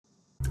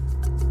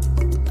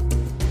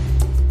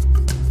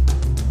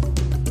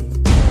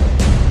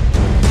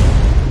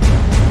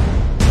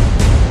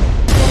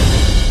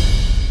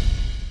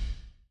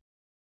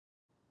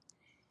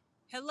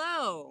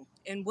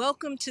and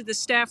welcome to the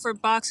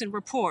Stafford Boxing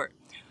Report.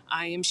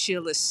 I am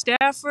Sheila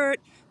Stafford,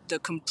 the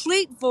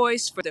complete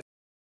voice for the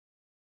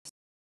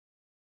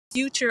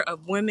future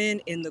of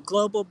women in the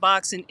global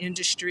boxing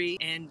industry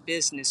and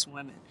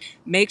businesswomen.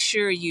 Make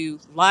sure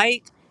you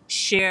like,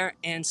 share,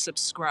 and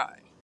subscribe.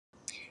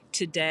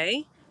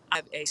 Today, I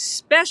have a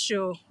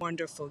special,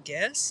 wonderful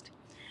guest,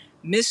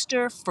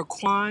 Mr.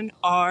 Frequan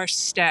R.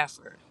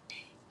 Stafford.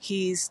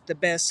 He's the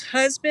best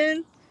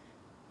husband,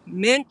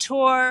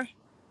 mentor,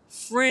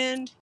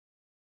 friend.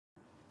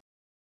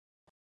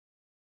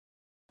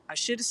 I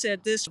should have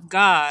said this,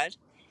 God,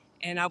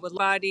 and I would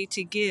like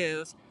to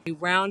give a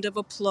round of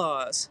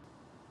applause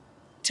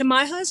to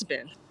my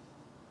husband.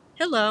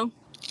 Hello.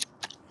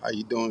 How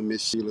you doing,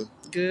 Miss Sheila?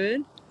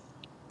 Good.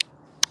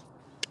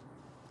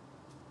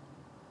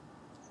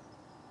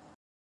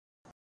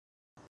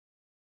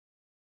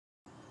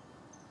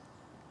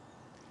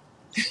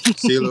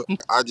 Sheila,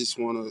 I just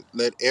want to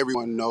let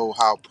everyone know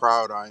how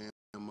proud I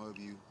am of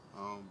you.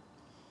 Um,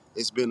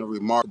 it's been a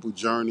remarkable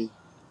journey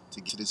to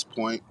get to this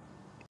point,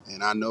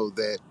 and I know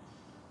that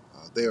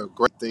there are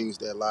great things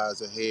that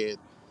lies ahead,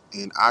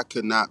 and I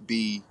could not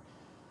be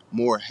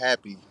more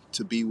happy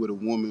to be with a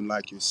woman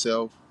like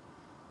yourself,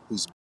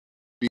 who's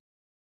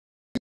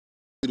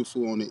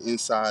beautiful on the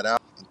inside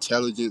out,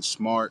 intelligent,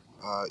 smart.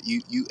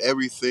 You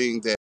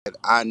everything that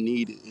I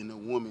needed in a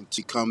woman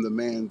to become the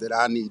man that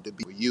I need to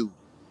be for you.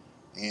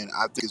 And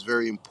I think it's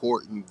very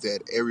important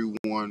that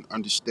everyone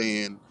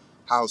understand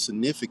how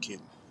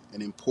significant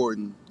and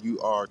important you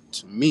are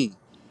to me,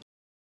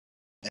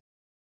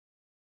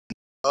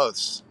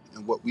 us,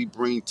 and what we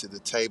bring to the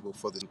table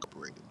for the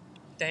Incorporated.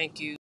 Thank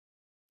you.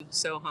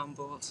 So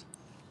humbled.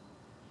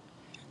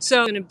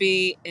 So, it's going to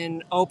be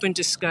an open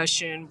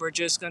discussion. We're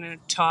just going to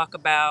talk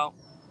about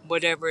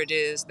whatever it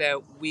is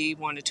that we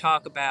want to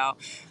talk about.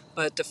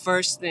 But the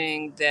first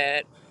thing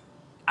that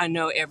I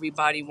know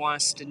everybody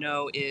wants to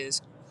know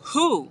is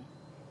who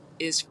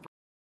is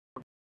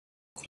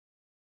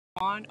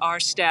Frequan R.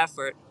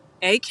 Stafford,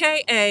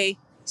 aka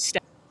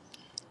Stafford.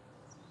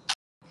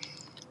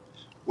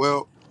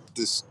 Well,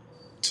 this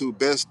to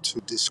best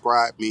to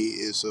describe me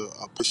is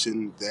a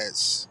person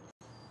that's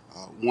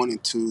wanting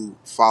to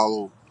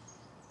follow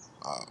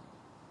uh,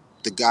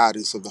 the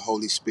guidance of the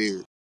Holy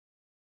Spirit.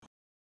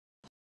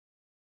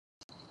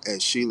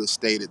 As Sheila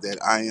stated, that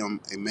I am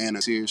a man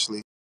of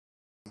seriously.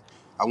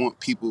 I want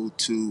people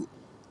to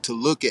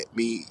look at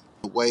me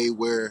in a way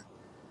where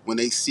when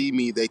they see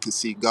me, they can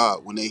see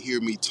God. When they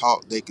hear me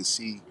talk, they can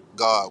see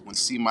God. When they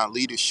see my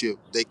leadership,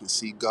 they can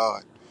see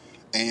God.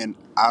 And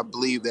I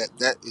believe that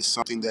that is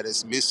something that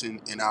is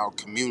missing in our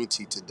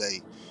community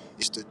today.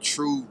 It's the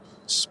true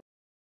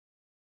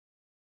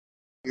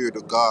spirit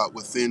of God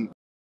within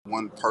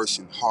one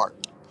person's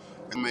heart.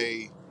 I'm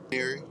a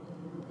missionary.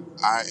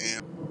 I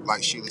am,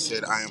 like Sheila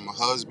said, I am a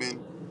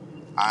husband.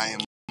 I am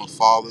a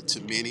father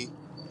to many.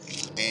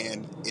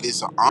 And it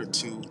is an honor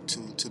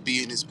to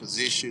be in this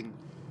position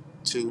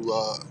to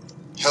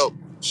help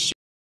Sheila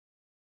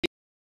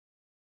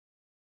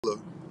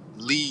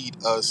lead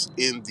us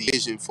in the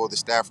vision for the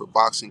Stafford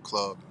Boxing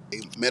Club,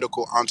 a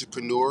medical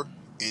entrepreneur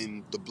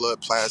in the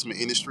blood plasma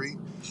industry.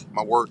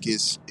 My work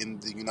is in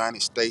the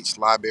United States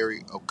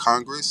Library of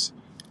Congress,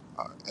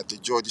 at the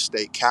Georgia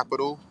State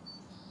Capitol,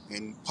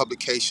 in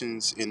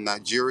publications in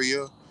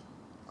Nigeria,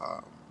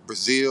 uh,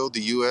 Brazil, the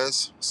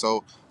U.S.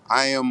 So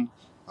I am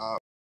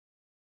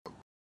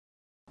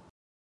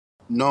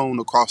known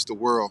across the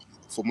world.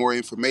 For more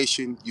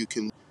information, you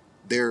can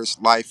there's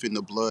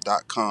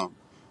lifeintheblood.com.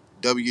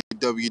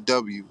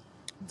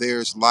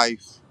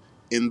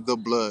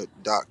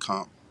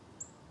 www.there'slifeintheblood.com.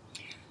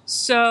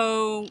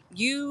 So,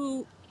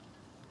 you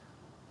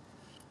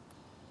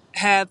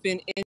have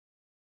been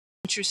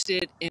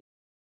interested in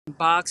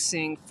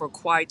boxing for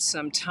quite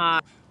some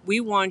time. We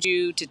want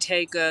you to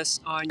take us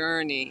on a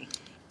journey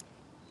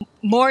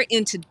more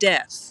into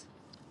depth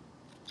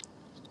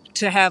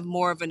to have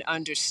more of an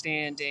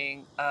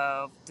understanding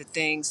of the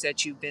things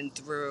that you've been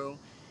through,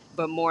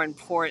 but more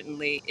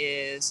importantly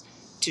is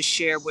to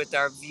share with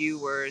our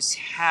viewers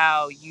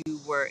how you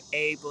were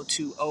able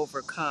to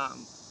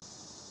overcome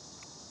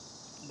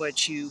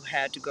what you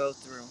had to go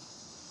through.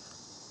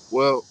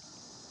 Well,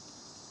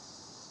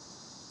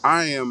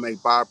 I am a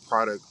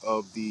byproduct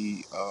of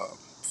the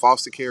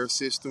foster care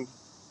system.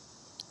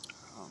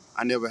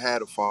 I never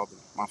had a father.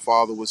 My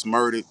father was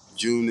murdered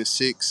June the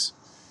 6th,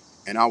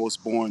 and I was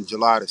born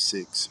July the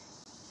 6th.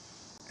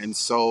 And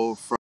so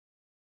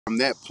from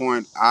that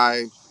point,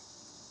 I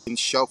been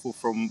shuffled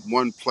from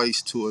one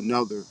place to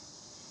another.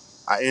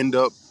 I end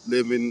up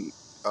living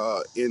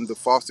in the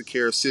foster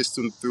care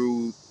system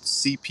through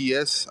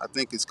CPS. I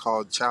think it's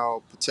called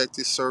Child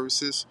Protective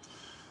Services.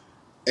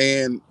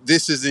 And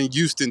this is in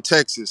Houston,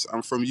 Texas.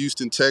 I'm from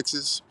Houston,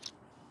 Texas,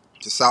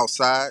 the South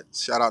Side.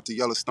 Shout out to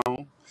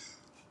Yellowstone.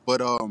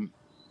 But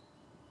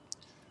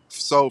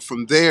so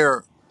from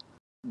there,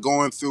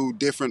 going through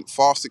different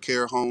foster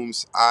care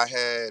homes, I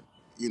had,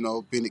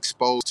 been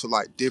exposed to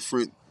like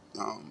different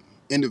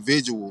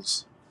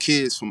individuals,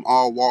 kids from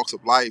all walks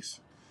of life.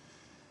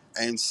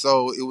 And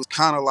so it was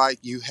kind of like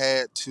you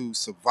had to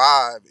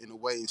survive in a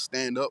way and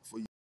stand up for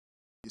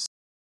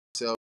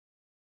yourself.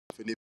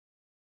 And if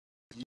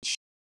you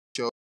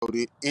showed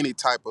any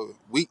type of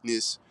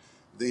weakness,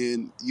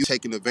 then you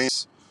taking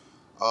advantage.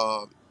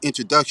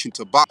 Introduction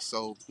to box.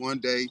 So one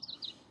day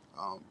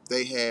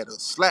they had a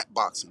slap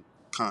boxing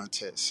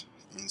contest,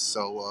 and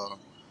so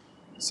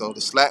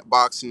the slap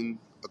boxing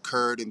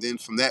occurred, and then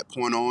from that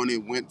point on,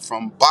 it went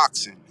from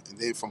boxing, and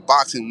then from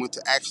boxing went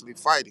to actually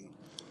fighting.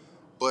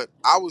 But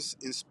I was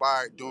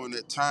inspired during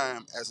that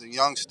time as a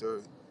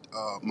youngster.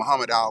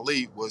 Muhammad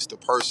Ali was the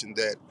person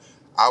that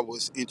I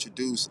was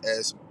introduced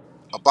as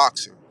a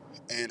boxer,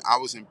 and I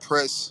was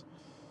impressed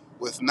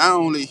with not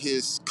only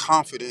his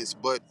confidence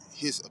but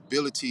his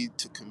ability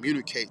to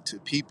communicate to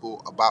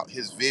people about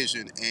his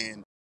vision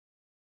and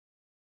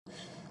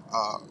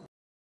uh,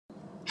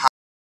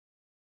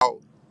 how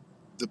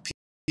the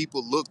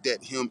people looked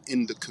at him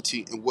in the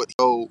community and what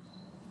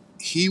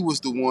he was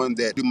the one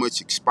that pretty much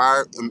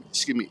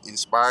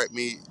inspired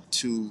me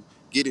to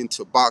get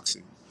into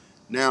boxing.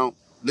 Now,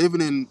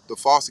 living in the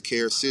foster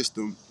care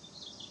system,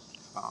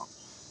 um,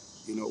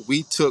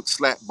 we took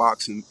slap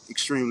boxing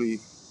extremely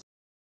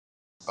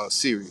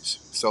serious.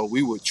 So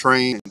we would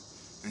train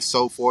and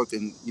so forth,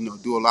 and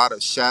do a lot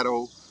of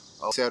shadow,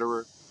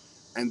 etc.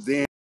 And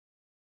then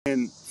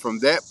from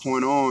that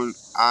point on,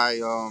 I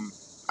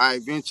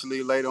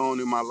eventually later on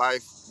in my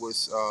life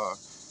was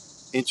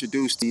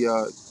introduced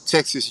the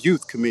Texas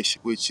Youth Commission,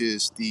 which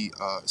is the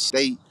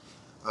state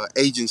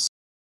agency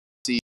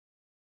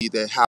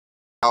that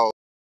house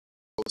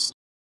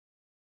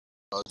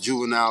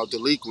juvenile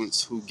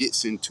delinquents who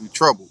gets into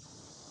trouble.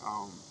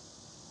 Um,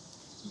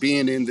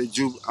 Being in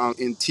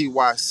in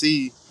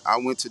TYC, I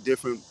went to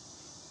different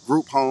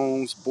group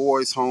homes,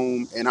 boys'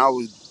 home, and I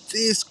was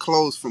this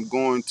close from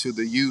going to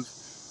the youth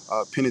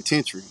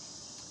penitentiary.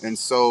 And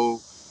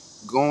so,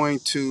 going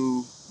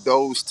to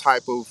those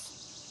type of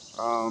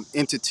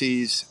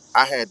entities,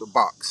 I had to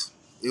box.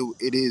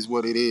 It is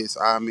what it is.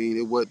 I mean,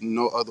 it wasn't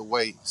no other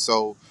way.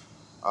 So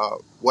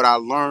what I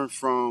learned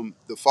from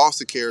the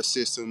foster care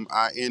system,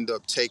 I end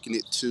up taking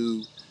it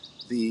to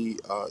the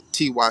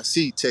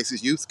TYC,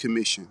 Texas Youth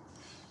Commission.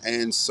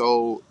 And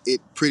so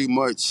it pretty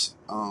much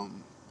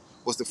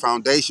was the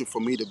foundation for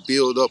me to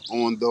build up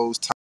on those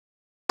type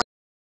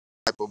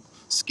of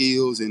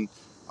skills and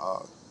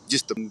uh,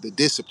 just the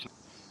discipline.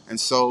 And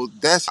so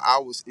that's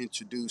how I was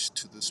introduced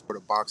to the sport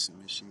of boxing,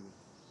 Miss Sheila.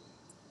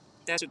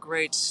 That's a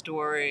great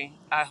story.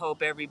 I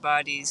hope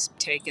everybody's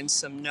taking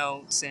some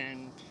notes,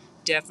 and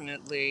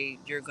definitely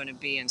you're going to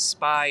be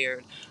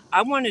inspired.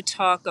 I want to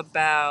talk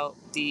about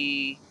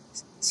the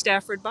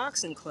Stafford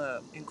Boxing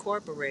Club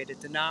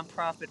Incorporated, the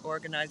nonprofit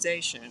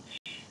organization.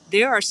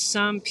 There are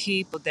some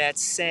people that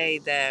say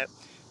that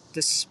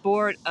the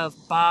sport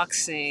of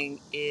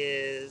boxing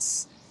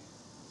is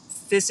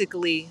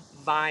physically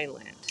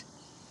violent.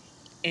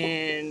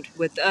 And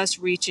with us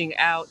reaching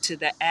out to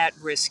the at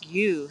risk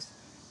youth,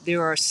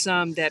 there are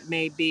some that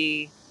may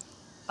be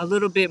a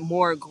little bit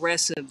more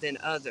aggressive than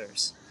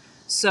others.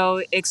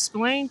 So,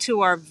 explain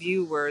to our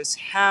viewers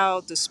how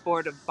the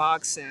sport of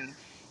boxing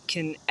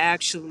can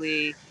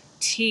actually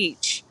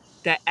teach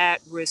the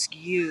at risk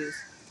youth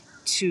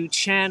to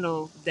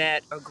channel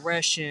that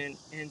aggression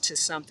into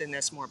something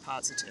that's more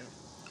positive.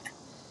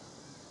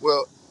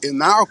 Well,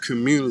 in our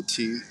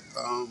community,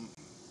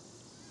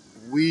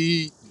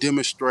 we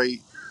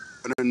demonstrate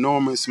an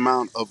enormous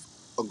amount of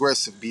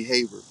aggressive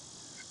behavior.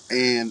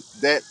 And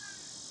that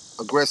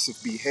aggressive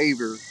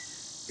behavior,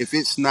 if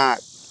it's not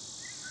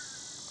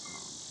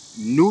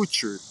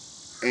nurtured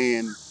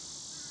and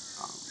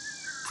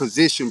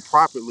positioned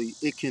properly,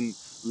 it can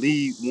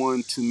lead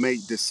one to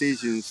make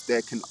decisions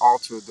that can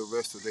alter the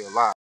rest of their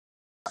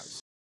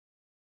lives.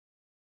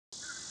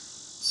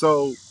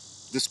 So,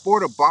 the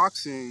sport of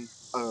boxing,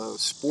 a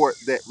sport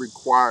that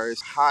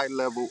requires high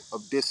level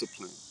of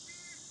discipline,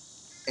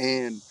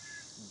 and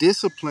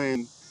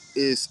discipline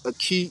is a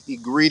key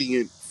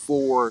ingredient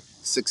for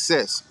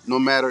success. No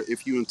matter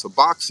if you're into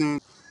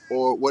boxing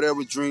or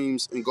whatever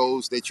dreams and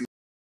goals that you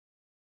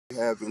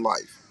have in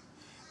life.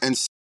 And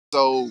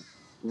so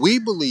we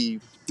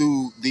believe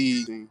through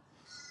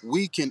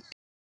we can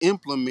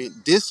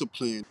implement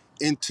discipline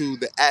into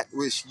the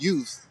at-risk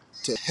youth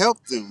to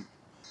help them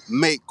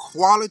make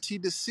quality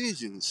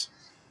decisions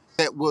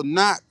that will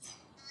not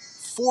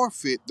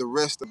forfeit the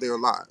rest of their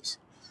lives.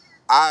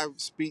 I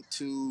speak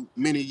to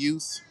many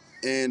youth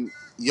and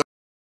young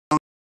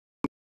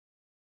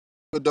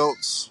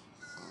adults,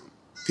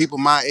 people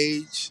my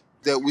age,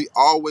 that we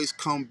always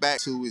come back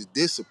to is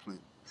discipline.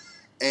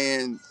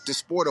 And the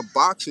sport of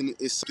boxing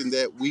is something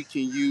that we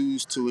can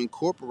use to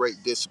incorporate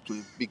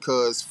discipline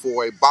because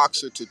for a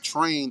boxer to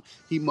train,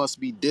 he must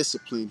be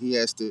disciplined. He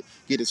has to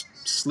get his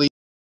sleep,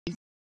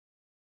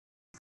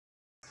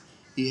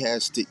 he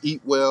has to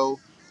eat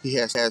well,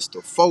 has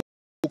to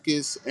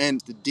focus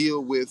and to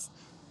deal with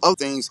other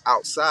things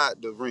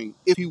outside the ring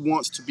if he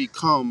wants to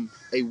become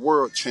a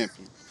world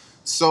champion.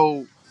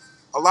 So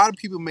a lot of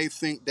people may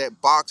think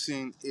that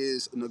boxing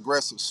is an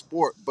aggressive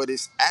sport, but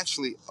it's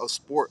actually a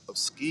sport of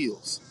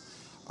skills.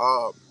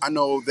 I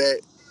know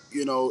that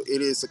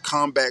it is a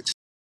combat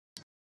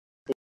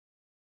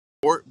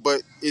sport,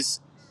 but it's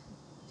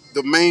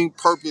the main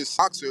purpose of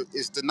boxer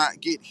is to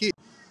not get hit.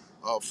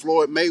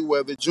 Floyd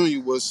Mayweather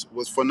Jr.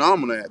 was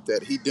phenomenal at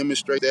that. He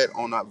demonstrated that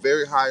on a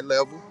very high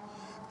level.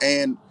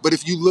 And but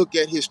if you look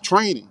at his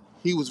training,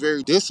 he was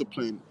very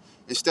disciplined.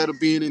 Instead of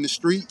being in the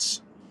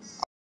streets,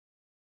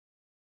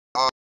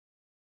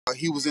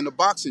 he was in the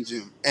boxing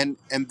gym, and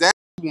that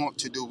we want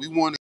to do. We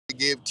want to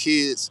give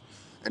kids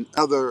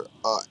another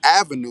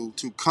avenue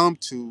to come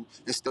to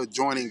instead of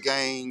joining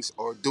gangs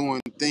or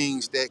doing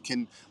things that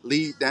can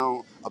lead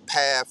down a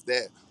path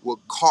that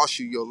will cost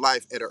you your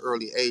life at an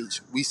early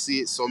age. We see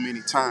it so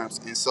many times,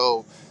 and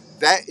so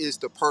that is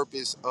the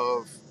purpose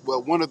of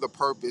one of the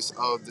purpose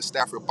of the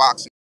Stafford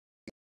Boxing.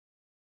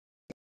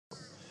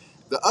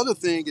 The other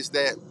thing is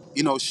that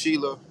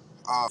Sheila,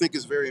 I think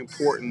it's very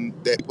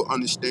important that people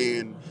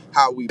understand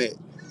how we met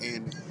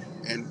and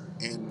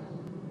and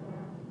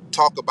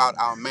talk about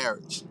our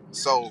marriage.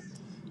 So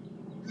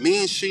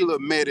me and Sheila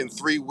met in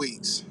 3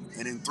 weeks,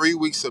 and in 3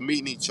 weeks of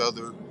meeting each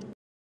other,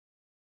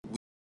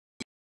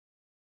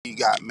 we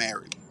got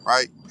married.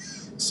 Right.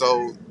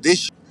 So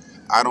this,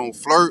 I don't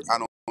flirt, I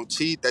don't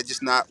cheat. That's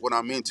just not what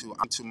I'm into.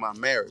 I'm into my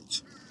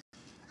marriage,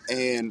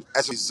 and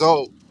as a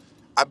result,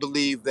 I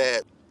believe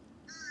that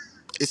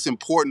it's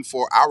important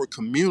for our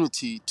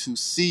community to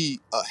see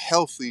a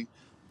healthy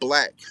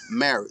black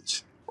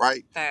marriage,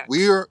 right?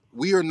 we Facts. are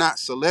we are not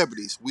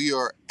celebrities. We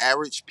are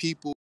average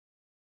people,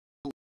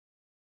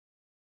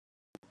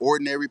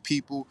 ordinary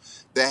people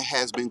that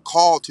has been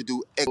called to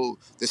do.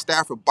 The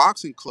Stafford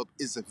Boxing Club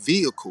is a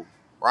vehicle,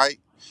 right?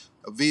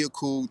 A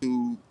vehicle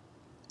to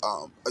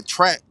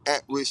attract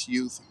at-risk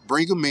youth,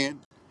 bring them in,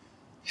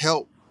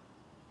 help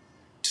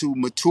to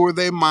mature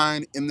their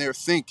mind and their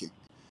thinking.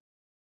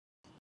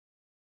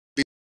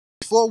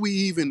 Before we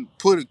even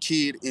put a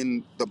kid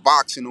in the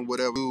boxing or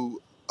whatever, do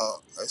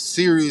a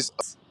series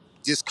of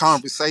just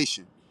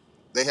conversation.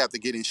 They have to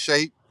get in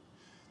shape.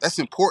 That's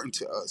important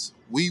to us.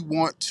 We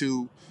want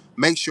to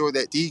make sure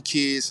that these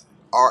kids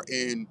are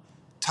in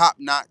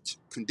top-notch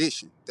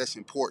condition. That's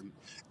important.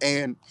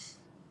 And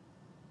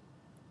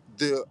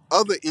the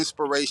other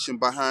inspiration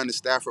behind the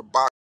Stafford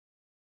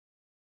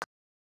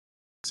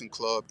Boxing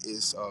Club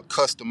is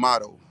Cus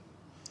D'Amato.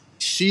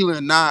 Sheila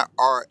and I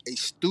are a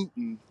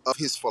student of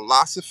his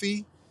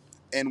philosophy,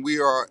 and we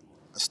are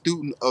a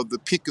student of the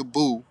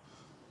Peekaboo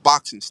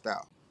boxing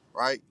style,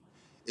 right?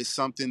 It's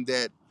something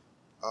that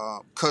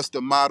Cus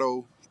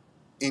D'Amato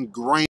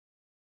ingrained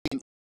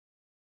into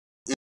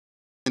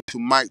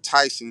Mike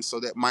Tyson so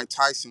that Mike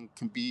Tyson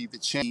can be the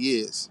champ he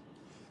is,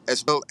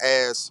 as well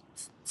as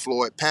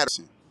Floyd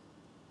Patterson.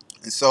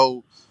 And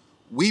so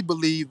we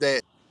believe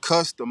that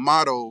Cus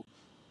D'Amato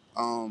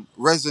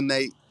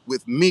resonate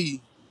with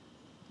me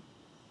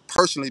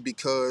personally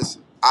because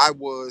I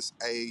was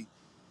a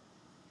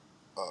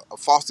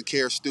foster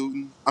care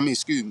student. I mean,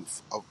 excuse me,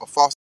 a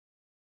foster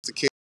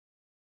care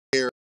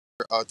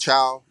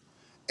child.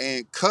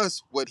 And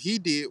Cus, what he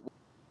did,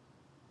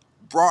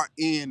 brought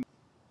in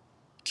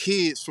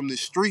kids from the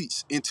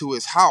streets into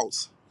his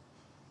house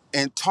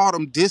and taught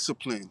them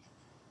discipline,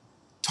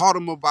 taught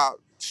them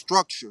about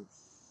structure,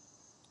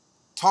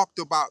 talked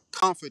about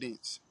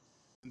confidence.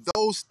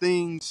 Those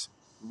things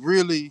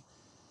really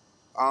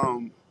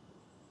um,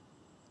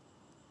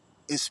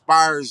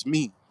 inspires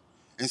me.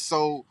 And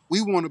so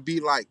we want to be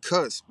like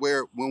Cus,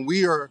 where when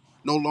we are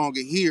no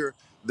longer here,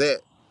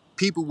 that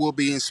people will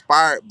be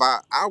inspired by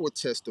our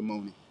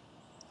testimony,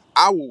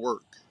 our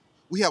work.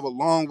 We have a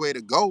long way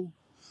to go,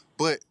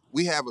 but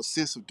we have a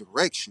sense of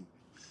direction.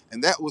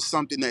 And that was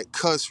something that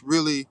Cus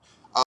really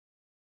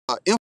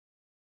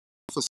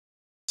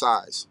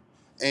emphasized.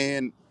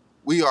 And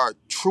we are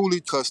truly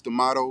Cus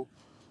D'Amato.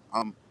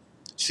 Um,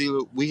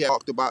 Sheila, we have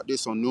talked about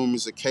this on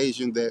numerous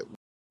occasions that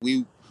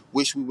we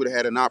wish we would have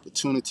had an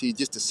opportunity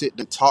just to sit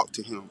and talk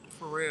to him.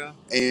 For real.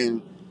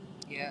 And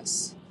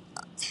Yes.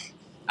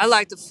 I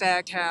like the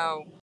fact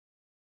how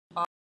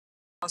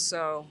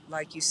also,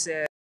 like you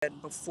said,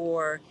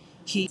 before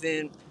he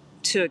even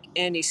took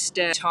any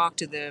step to talk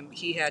to them,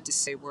 he had to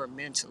say we're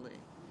mentally.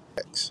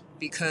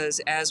 Because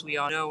as we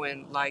all know,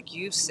 and like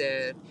you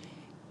said,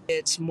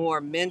 it's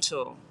more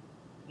mental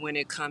when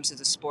it comes to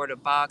the sport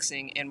of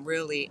boxing and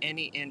really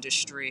any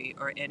industry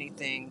or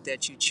anything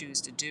that you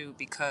choose to do,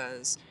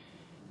 because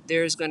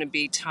there's going to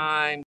be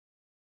times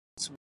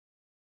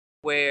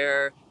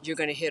where you're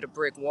going to hit a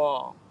brick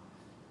wall,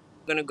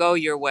 going to go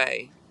your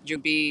way. You'll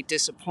be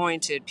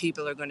disappointed.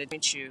 People are going to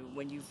hate you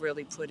when you've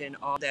really put in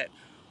all that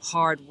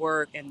hard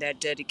work and that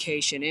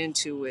dedication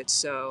into it.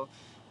 So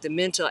the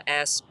mental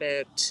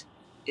aspect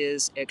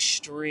is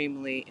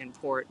extremely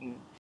important,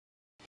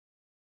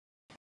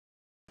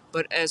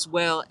 but as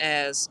well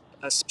as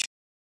a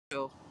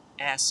spiritual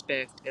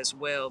aspect as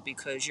well,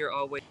 because you're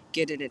always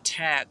getting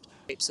attacked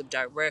types of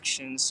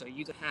directions. So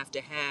you have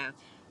to have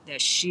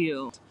that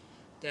shield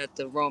that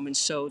the Roman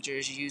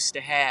soldiers used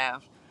to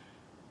have,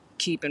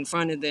 keep in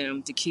front of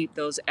them to keep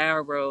those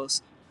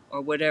arrows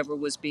or whatever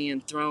was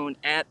being thrown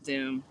at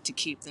them to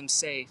keep them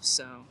safe.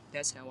 So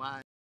that's how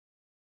I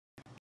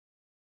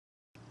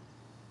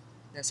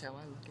That's how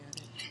I look at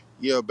it.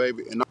 Yeah,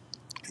 baby. And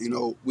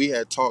we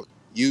had talked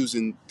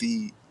using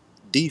the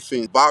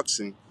defense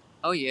boxing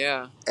Oh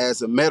yeah.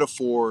 as a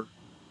metaphor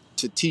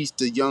to teach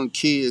the young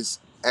kids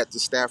at the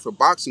Stafford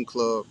Boxing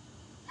Club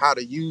how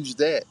to use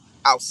that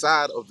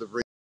outside of the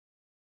ring,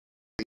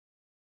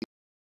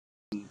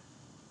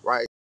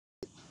 right?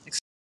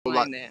 So,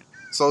 like, Explain that.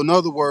 so in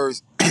other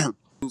words,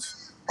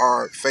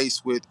 are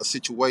faced with a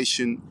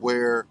situation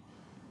where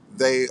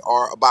they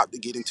are about to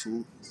get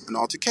into an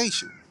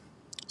altercation.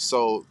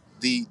 So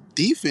the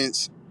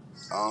defense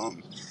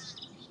um,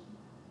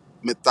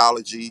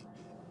 mythology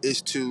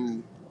is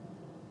to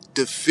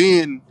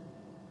defend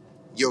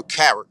your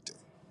character,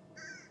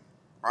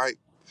 right?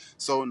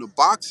 So in the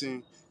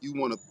boxing, you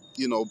want to,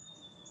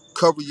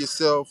 cover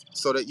yourself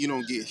so that you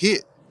don't get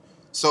hit.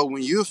 So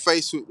when you're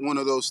faced with one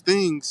of those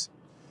things,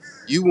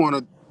 you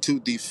want to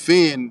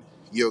defend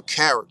your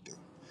character.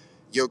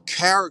 Your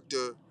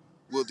character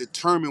will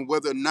determine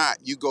whether or not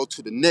you go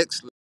to the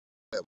next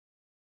level,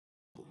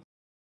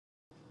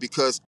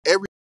 because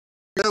every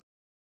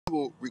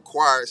level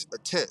requires a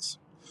test.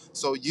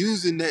 So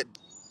using that,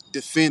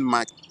 defend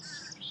my,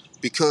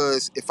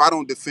 because if I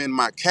don't defend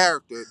my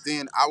character,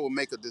 then I will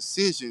make a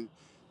decision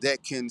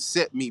that can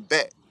set me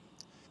back.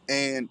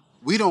 And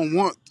we don't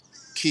want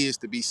kids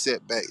to be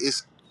set back.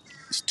 It's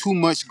too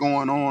much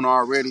going on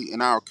already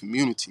in our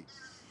community.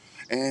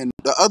 And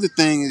the other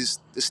thing is,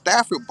 the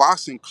Stafford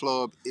Boxing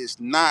Club is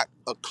not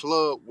a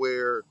club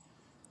where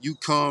you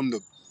come to,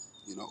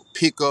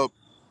 pick up,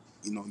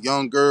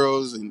 young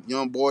girls and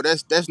young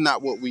boys. That's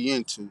not what we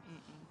into. Mm-mm.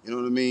 You know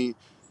what I mean?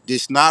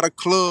 This not a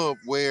club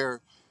where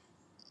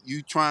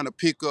you trying to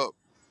pick up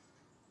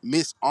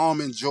Miss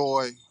Almond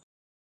Joy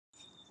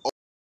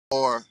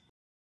or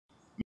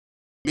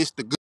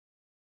Mr. Good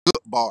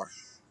Bar.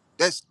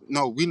 That's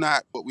no, we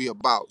not what we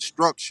about.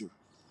 Structure.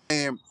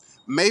 And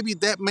maybe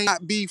that may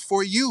not be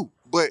for you,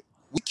 but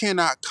we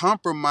cannot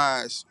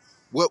compromise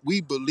what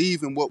we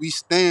believe and what we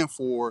stand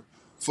for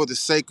the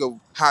sake of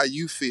how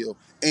you feel.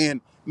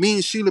 And me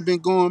and Sheila been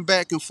going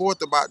back and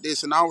forth about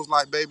this, and I was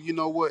like, baby, you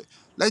know what?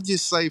 Let's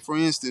just say, for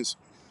instance,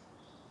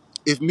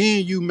 if me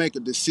and you make a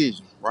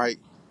decision, right?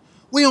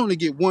 We only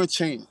get one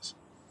chance.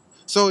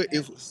 So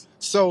if Facts.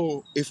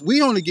 if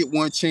we only get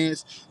one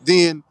chance,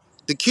 then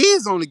the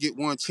kids only get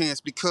one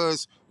chance,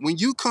 because when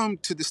you come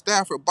to the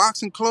Stafford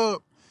Boxing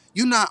Club,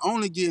 you're not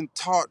only getting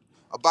taught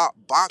about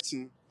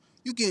boxing,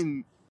 you're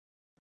getting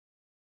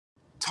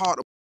taught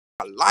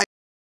about life.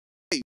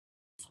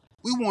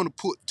 We want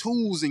to put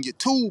tools in your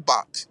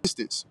toolbox. For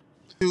instance,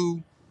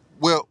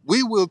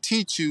 we will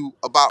teach you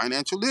about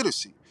financial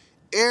literacy.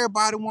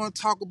 Everybody want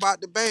to talk about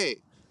the bag.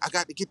 I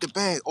got to get the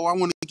bag. Oh, I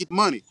want to get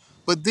money.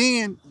 But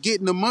then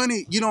getting the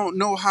money, you don't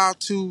know how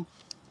to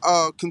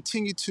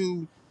continue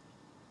to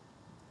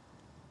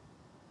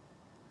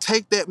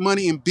take that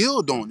money and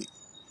build on it.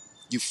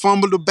 You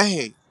fumble the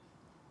bag.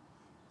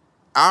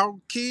 Our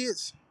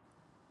kids,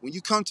 when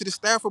you come to the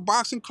Stafford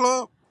Boxing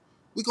Club,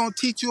 we're gonna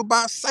teach you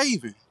about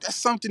saving. That's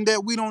something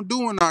that we don't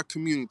do in our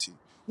community.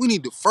 We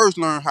need to first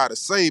learn how to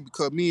save,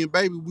 because me and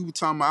baby, we were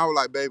talking about, I was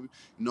like, baby,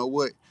 you know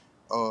what?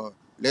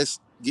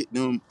 Let's get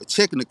them a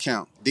checking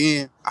account.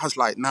 Then I was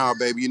like, nah,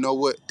 baby, you know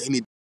what? They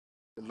need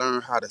to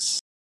learn how to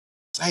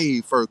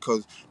save first,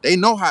 because they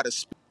know how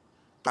to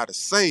how to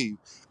save.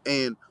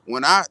 And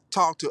when I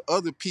talk to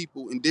other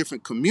people in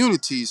different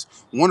communities,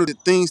 one of the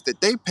things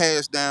that they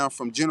pass down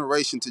from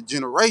generation to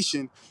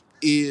generation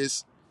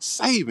is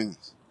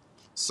savings.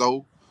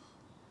 So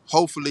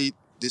hopefully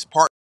this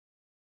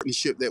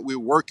partnership that we're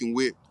working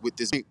with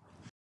this,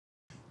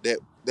 that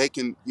they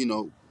can,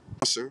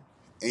 sponsor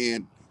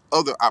and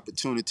other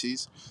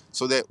opportunities,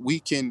 so that we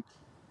can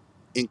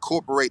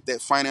incorporate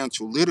that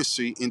financial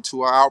literacy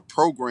into our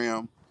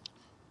program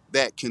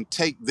that can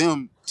take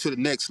them to the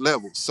next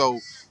level. So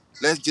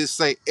let's just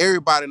say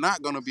everybody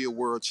not going to be a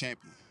world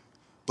champion,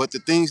 but the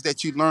things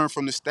that you learn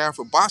from the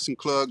Stafford Boxing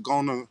Club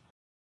going to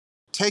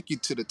take you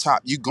to the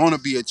top. You're going to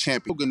be a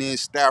champion. Logan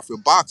is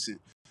Stafford Boxing,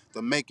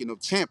 the making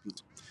of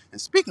champions. And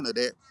speaking of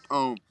that,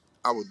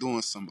 I was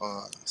doing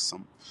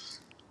some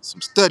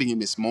studying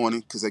this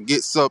morning, because I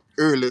gets up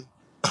early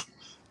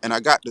and I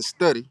got to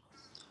study.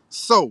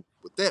 So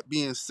with that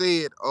being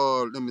said,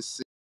 let me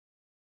see.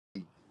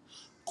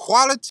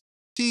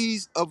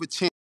 Qualities of a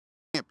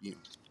champion.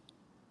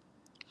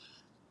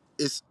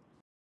 It's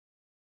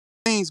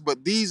things,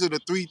 but these are the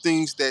three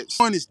things that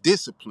one is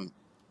discipline.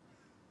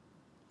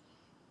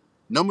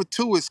 Number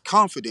two is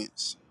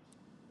confidence.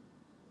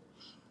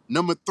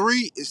 Number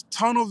three is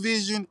tunnel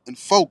vision and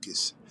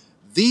focus.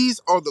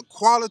 These are the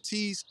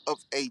qualities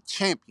of a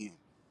champion.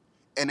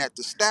 And at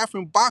the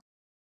Stafford Boxing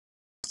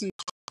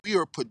Club, we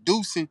are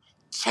producing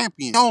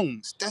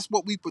champions. That's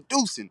what we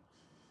producing.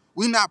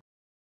 We're not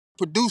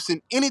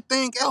producing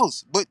anything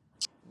else but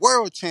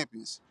world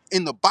champions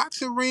in the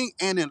boxing ring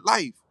and in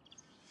life.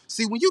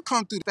 See, when you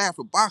come through the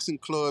Stafford Boxing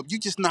Club, you're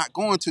just not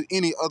going to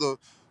any other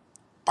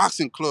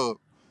boxing club.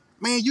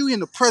 Man, you in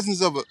the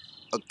presence of a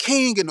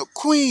king and a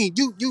queen.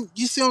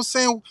 You see what I'm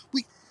saying?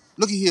 We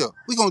look at here.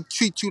 We gonna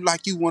treat you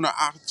like you one of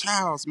our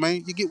childs,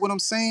 man. You get what I'm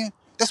saying?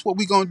 That's what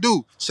we gonna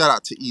do. Shout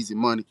out to Easy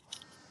Money.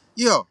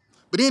 Yeah.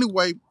 But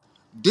anyway,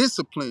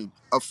 discipline.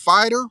 A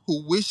fighter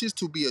who wishes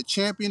to be a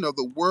champion of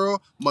the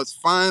world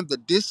must find the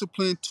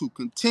discipline to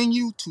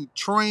continue to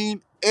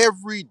train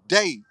every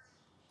day.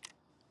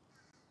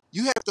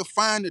 You have to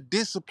find the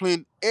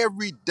discipline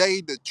every day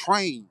to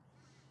train.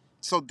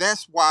 So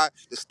that's why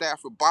the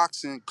Stafford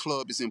Boxing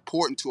Club is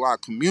important to our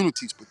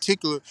communities,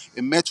 particularly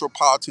in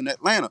metropolitan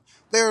Atlanta.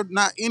 There are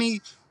not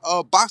any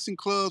boxing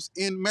clubs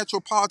in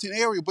metropolitan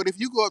area, but if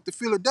you go up to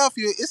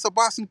Philadelphia, it's a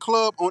boxing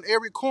club on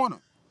every corner.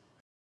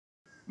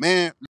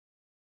 Man,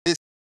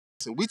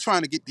 listen, we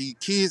trying to get these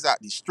kids out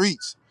these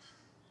streets.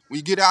 When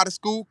you get out of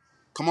school,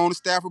 come on to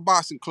Stafford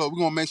Boxing Club. We're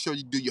gonna make sure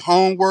you do your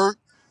homework.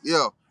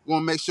 Yeah, we're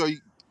gonna make sure you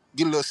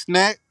get a little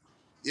snack.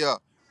 Yeah,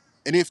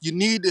 and if you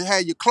need to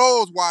have your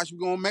clothes washed, we're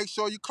gonna make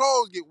sure your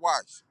clothes get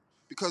washed.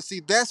 Because see,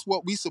 that's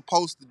what we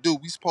supposed to do.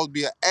 We supposed to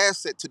be an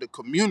asset to the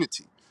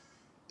community.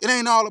 It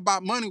ain't all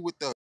about money with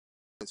us.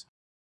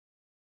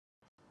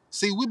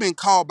 See, we've been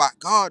called by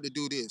God to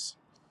do this.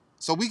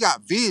 So we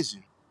got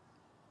vision.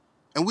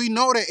 And we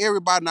know that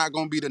everybody not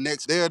gonna be the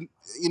next. There,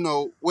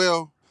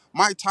 well,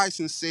 Mike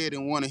Tyson said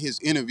in one of his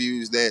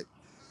interviews that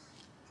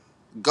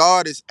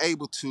God is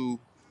able to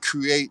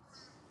create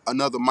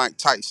another Mike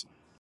Tyson.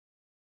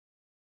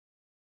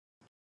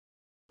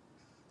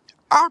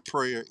 Our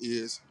prayer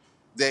is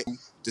that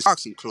the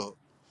boxing club,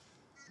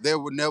 there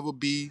will never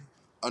be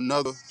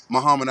another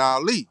Muhammad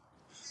Ali.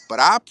 But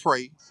I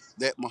pray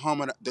that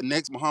the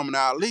next Muhammad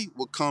Ali,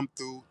 will come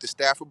through the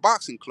Stafford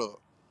Boxing Club.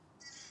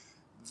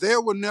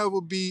 There will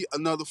never be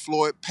another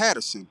Floyd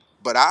Patterson.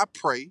 But I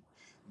pray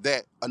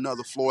that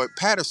another Floyd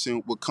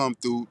Patterson will come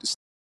through the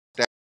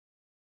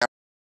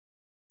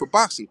Stafford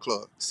Boxing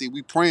Club. See,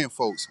 we praying,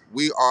 folks.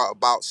 We are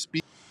about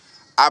speed.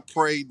 I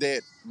pray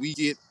that we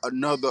get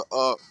another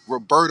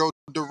Roberto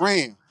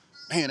Duran.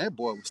 Man, that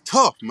boy was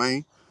tough,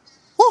 man.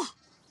 Whew,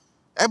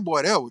 that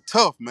boy there was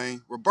tough,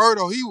 man.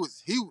 Roberto, he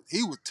was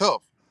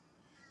tough.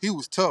 He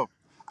was tough.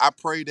 I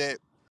pray that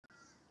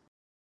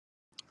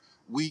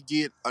we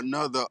get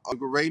another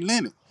Ray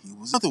Leonard. He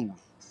was another one.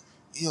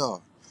 Yeah.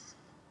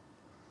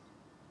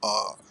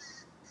 Uh,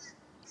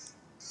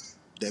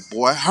 that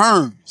boy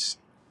Hearns.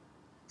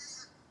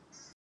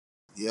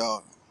 Yeah.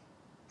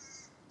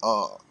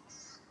 Uh,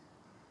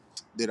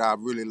 that I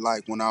really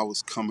liked when I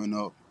was coming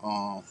up.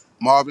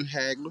 Marvin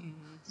Hagler.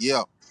 Mm-hmm.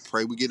 Yeah.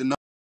 Pray we get another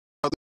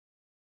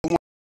one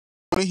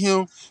of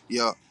him.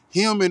 Yeah.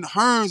 Him and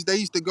Hearns, they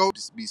used to go.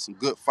 Just be some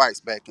good fights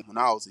back when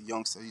I was a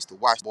youngster. I used to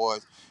watch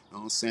boys. You know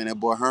what I'm saying? That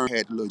boy Hearns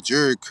had the little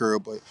jerry curl,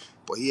 but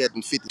he had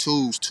them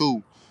 52s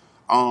too.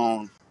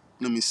 Um,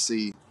 Let me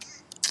see.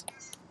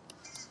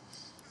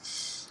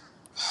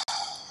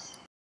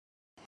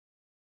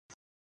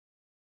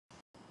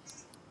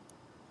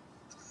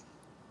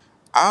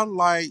 I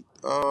like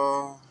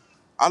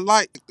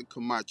the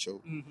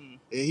Camacho. Mm-hmm.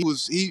 And he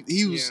was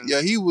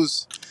Yeah. yeah,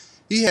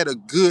 he had a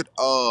good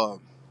uh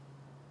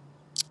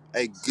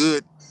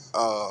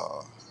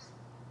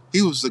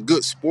he was a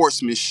good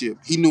sportsmanship.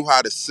 He knew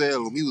how to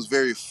sell him. He was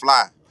very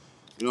fly.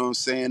 You know what I'm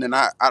saying? And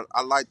I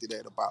liked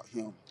that about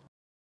him.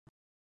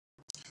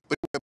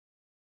 But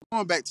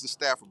going back to the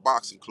Stafford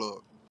Boxing Club,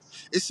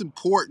 it's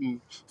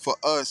important for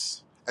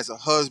us as a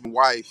husband,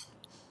 wife,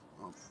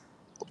 um,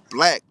 a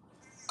black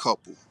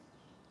couple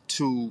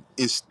to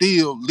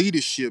instill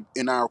leadership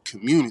in our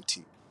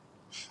community.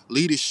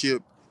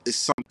 Leadership is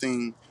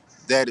something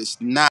that is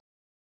not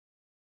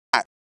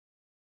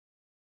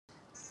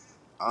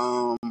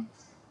um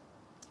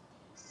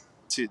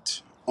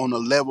on a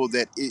level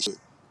that it should,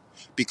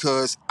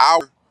 because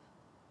our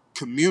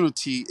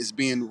community is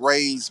being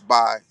raised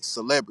by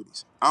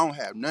celebrities. I don't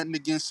have nothing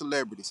against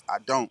celebrities. I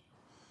don't.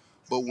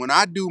 But when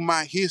I do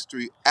my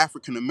history,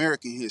 African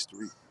American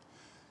history,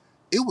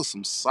 it was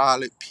some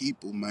solid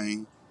people,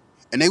 man.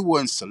 And they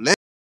wasn't celebrities.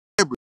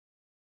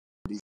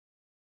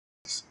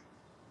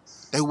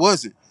 They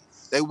wasn't.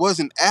 They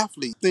wasn't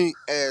athletes. I think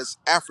as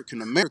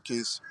African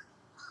Americans,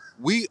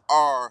 we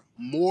are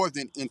more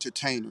than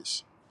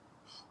entertainers.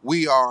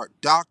 We are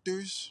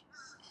doctors.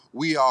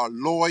 We are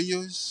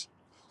lawyers.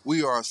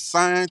 We are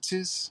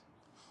scientists.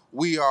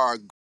 We are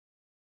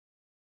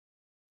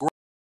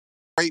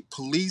great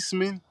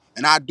policemen.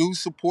 And I do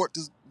support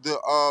the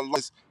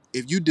laws.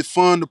 If you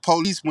defund the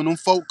police, when them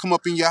folk come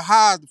up in your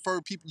house, the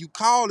first people you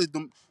call is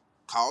them.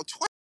 Call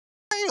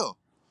 12.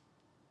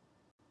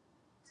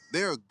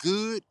 They're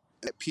good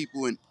at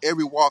people in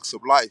every walks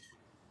of life.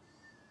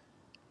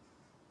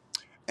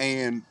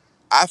 And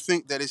I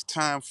think that it's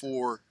time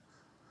for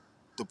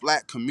the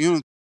black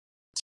community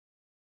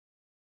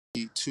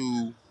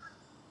to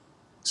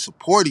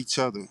support each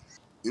other.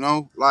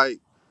 Like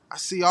I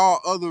see all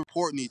other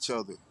supporting each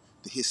other.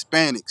 The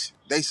Hispanics,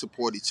 they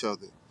support each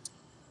other.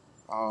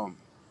 Um,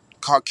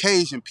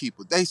 Caucasian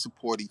people, they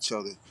support each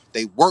other.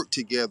 They work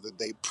together.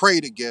 They pray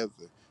together.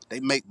 They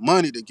make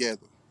money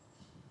together.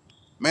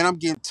 Man, I'm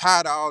getting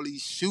tired of all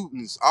these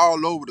shootings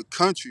all over the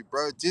country,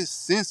 bro.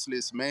 Just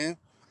senseless, man.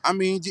 I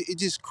mean, it's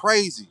just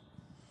crazy.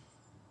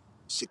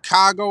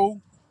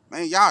 Chicago,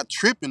 man, y'all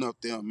tripping up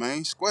there,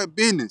 man. Square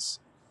business.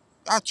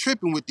 I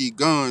tripping with these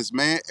guns,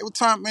 man. Every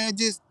time, man,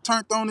 just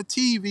turned on the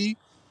TV,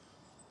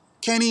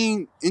 can't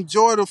even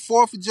enjoy the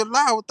 4th of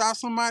July without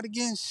somebody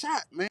getting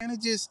shot, man.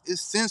 It just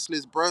is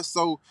senseless, bro.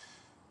 So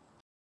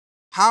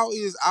how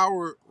is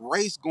our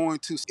race going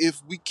to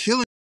if we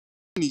killing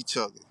each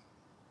other?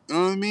 You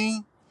know what I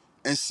mean?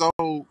 And so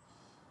who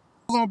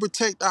gonna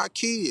protect our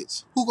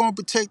kids? Who gonna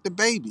protect the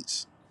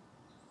babies?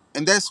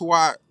 And that's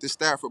why the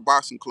Stafford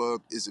Boxing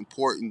Club is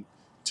important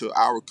to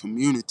our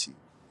community.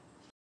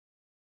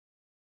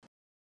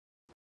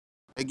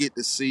 They get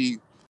to see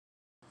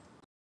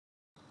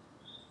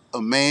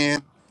a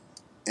man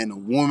and a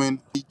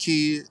woman,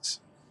 kids,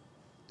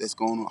 that's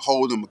gonna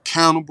hold them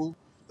accountable,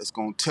 that's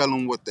gonna tell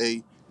them what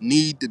they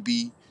need to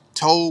be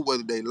told,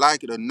 whether they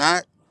like it or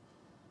not.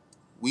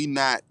 We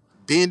not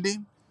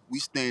bending. We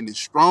standing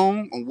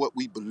strong on what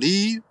we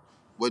believe,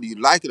 whether you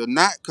like it or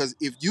not. Because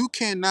if you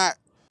cannot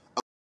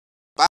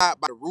abide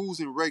by the rules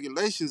and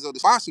regulations of the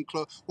boxing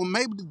club, well,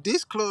 maybe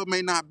this club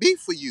may not be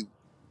for you.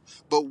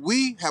 But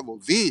we have a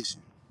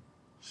vision.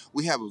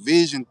 We have a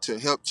vision to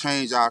help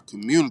change our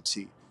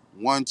community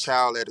one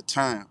child at a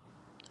time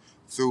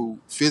through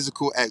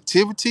physical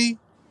activity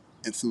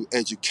and through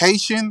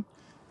education,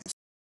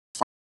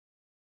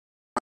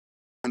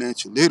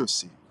 financial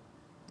literacy.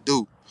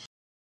 Dude.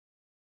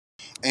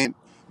 And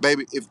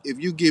baby, if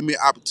you give me an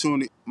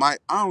opportunity, Mike,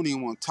 I don't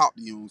even want to talk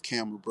to you on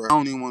camera, bro. I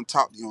don't even want to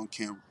talk to you on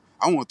camera.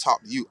 I want to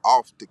talk to you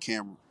off the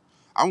camera.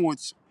 I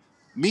want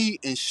me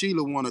and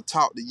Sheila want to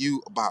talk to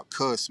you about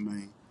cuss,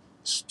 man.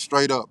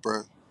 Straight up,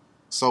 bro.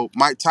 So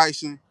Mike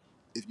Tyson,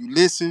 if you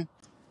listen,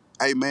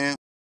 hey man,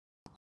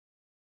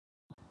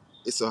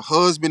 it's a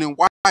husband and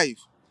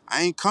wife.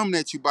 I ain't coming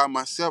at you by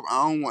myself.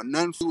 I don't want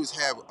nothing to do is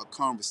have a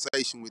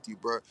conversation with you,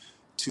 bro.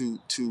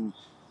 To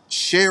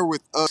share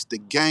with us the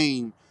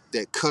game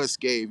that Cuss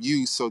gave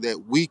you so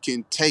that we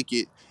can take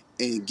it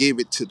and give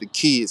it to the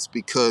kids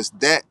because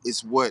that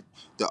is what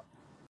the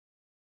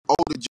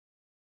older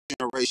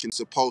generation is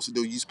supposed to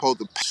do. You're supposed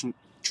to pass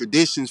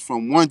traditions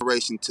from one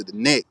generation to the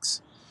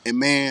next. And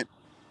man,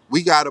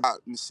 we got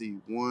about, let me see,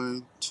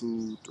 one,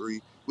 two,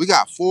 three. We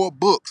got 4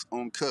 books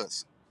on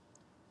Cuss.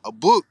 A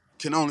book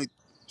can only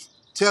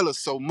tell us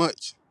so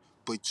much.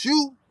 But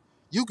you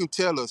can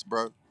tell us,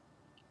 bro.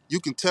 You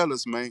can tell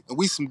us, man. And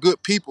we some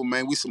good people,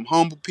 man. We some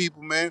humble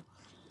people, man.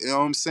 You know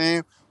what I'm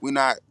saying? We're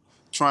not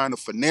trying to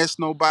finesse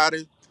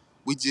nobody.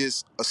 We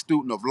just a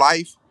student of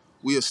life.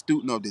 We a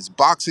student of this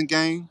boxing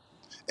game.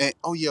 And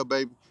oh yeah,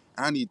 baby,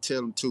 I need to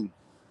tell them too.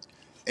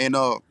 And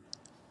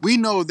we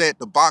know that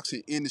the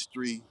boxing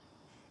industry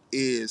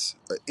is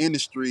an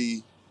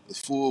industry that's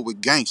full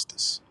with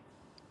gangsters.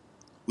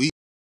 We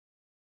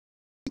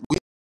we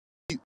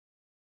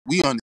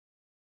we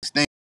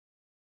understand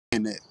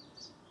that.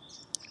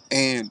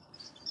 And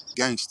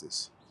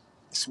gangsters.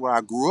 That's what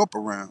I grew up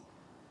around.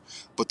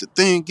 But the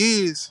thing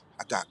is,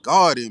 I got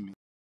God in me.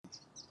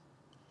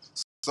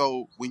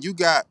 So when you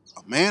got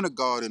a man of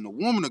God and a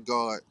woman of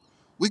God,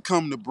 we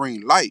come to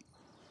bring light.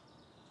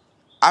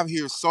 I've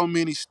heard so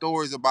many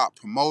stories about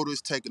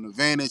promoters taking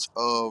advantage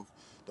of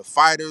the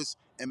fighters.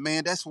 And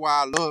man, that's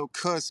why I love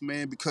Cuss,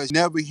 man, because you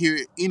never hear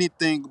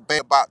anything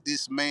bad about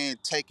this man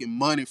taking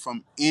money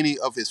from any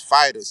of his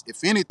fighters.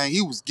 If anything,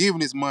 he was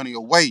giving his money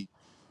away.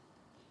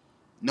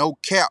 No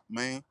cap,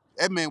 man.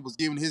 That man was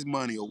giving his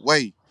money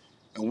away.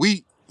 And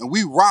we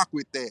rock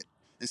with that.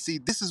 And see,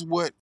 this is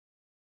what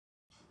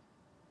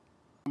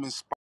I'm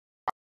inspired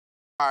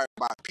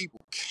by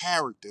people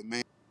character,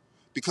 man.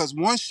 Because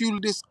once you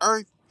leave this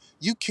earth,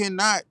 you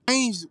cannot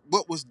change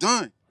what was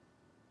done.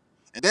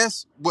 And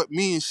that's what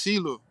me and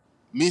Sheila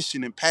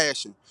mission and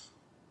passion.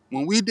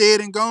 When we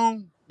dead and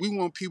gone, we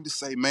want people to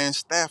say, man,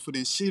 Stafford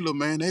and Sheila,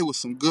 man, they were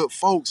some good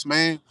folks,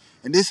 man.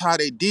 And this how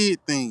they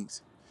did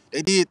things.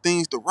 They did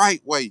things the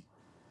right way,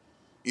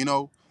 you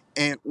know.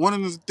 And one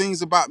of the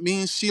things about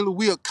me and Sheila,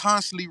 we are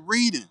constantly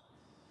reading.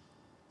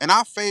 And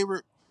our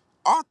favorite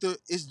author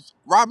is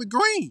Robert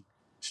Greene.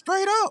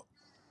 Straight up.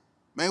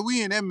 Man,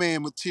 we in that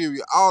man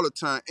material all the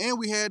time. And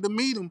we had to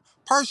meet him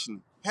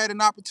personally. Had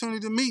an opportunity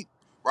to meet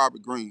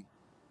Robert Greene,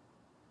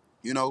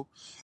 you know.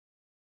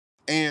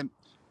 And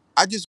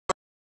I just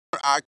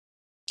want our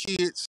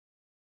kids,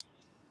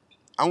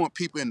 I want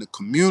people in the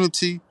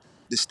community,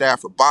 the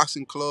Stafford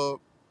Boxing Club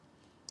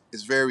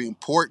is very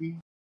important.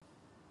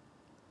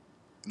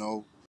 You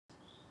know,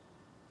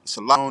 it's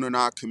a lot on in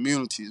our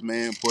communities,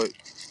 man, but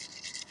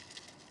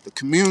the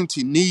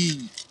community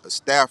needs a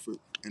Stafford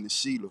and a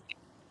Sheila.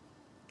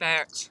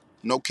 Facts.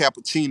 No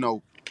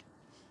cappuccino.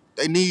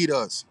 They need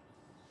us.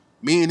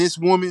 Me and this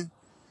woman,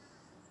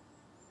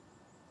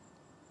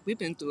 We've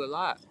been through a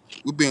lot.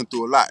 we've been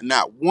through a lot.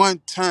 Not one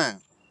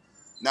time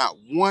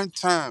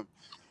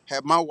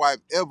have my wife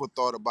ever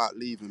thought about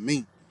leaving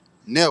me.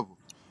 Never.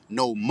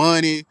 No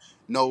money,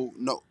 no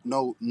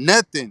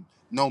nothing.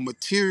 No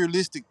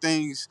materialistic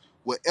things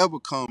will ever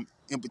come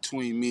in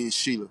between me and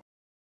Sheila.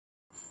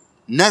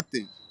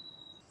 Nothing.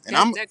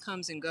 And That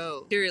comes and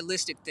goes.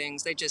 Materialistic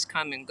things, they just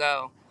come and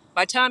go.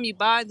 By the time you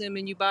buy them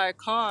and you buy a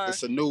car,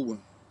 it's a new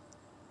one.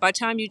 by the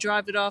time you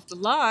drive it off the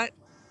lot,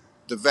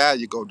 The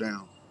value go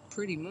down.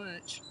 Pretty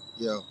much.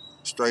 Yeah,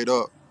 straight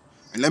up.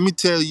 And let me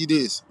tell you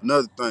this,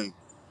 another thing.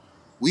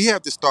 We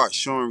have to start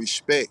showing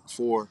respect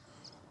for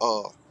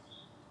uh,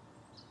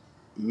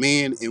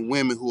 men and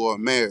women who are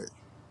married.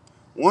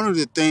 One of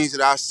the things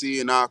that I see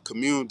in our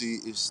community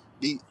is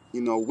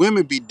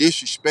women be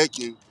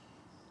disrespecting,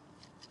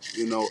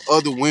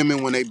 other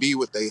women when they be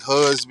with their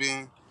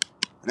husband.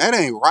 And that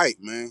ain't right,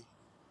 man.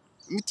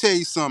 Let me tell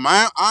you something.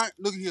 I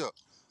look here.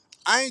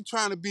 I ain't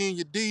trying to be in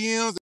your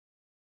DMs,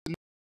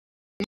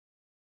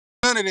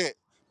 none of that.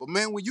 But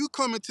man, when you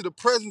come into the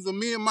presence of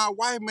me and my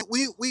wife, man,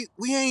 we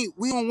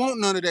don't want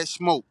none of that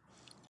smoke.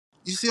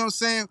 You see what I'm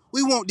saying?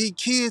 We want these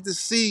kids to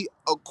see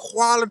a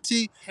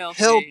quality,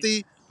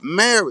 healthy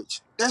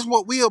marriage. That's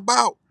what we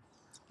about.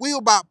 We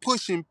about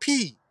pushing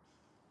P,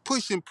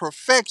 pushing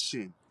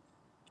perfection.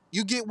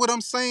 You get what I'm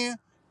saying?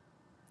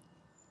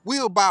 We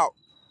about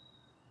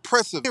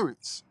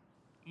perseverance.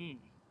 Mm.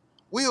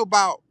 We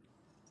about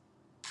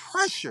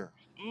pressure.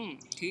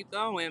 Keep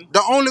going.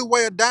 The only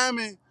way a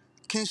diamond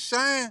can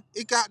shine,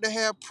 it got to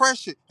have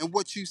pressure. And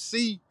what you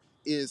see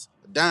is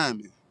a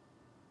diamond.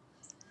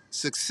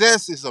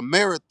 Success is a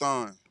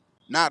marathon,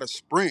 not a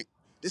sprint.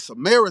 It's a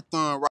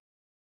marathon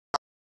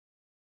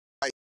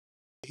right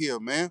here,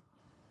 man.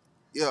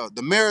 Yeah,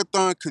 the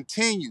marathon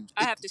continues.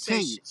 I It have to say,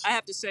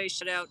 continues.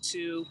 shout out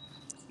to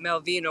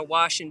Melvina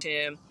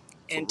Washington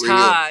For and real.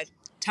 Todd.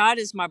 Todd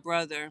is my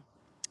brother.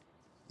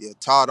 Yeah,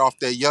 Todd off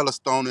that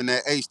Yellowstone in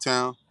that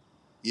H-Town.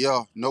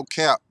 Yeah, no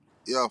cap.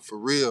 Yeah, for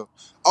real.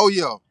 Oh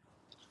yeah.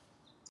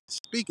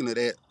 Speaking of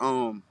that,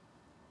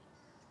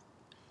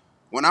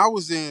 when I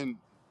was in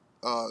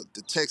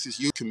the Texas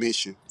Youth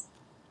Commission,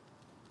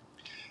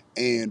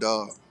 and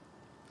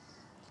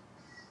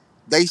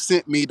they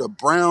sent me to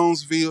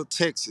Brownsville,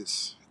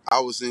 Texas. I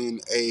was in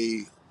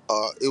it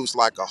was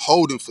like a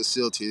holding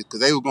facility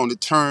because they were going to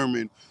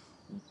determine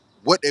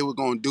what they were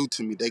going to do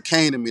to me. They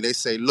came to me. They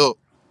say, "Look,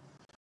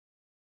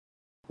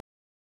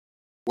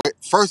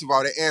 first of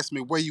all, they asked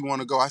me where you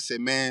want to go." I said,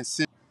 "Man,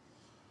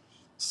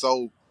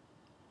 so."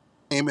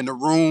 I came in the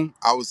room.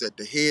 I was at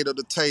the head of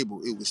the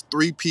table. It was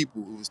three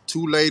people. It was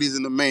two ladies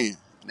and a man.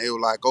 And they were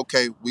like,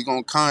 "Okay, we're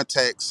gonna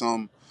contact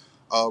some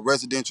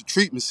residential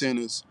treatment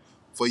centers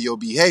for your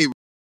behavior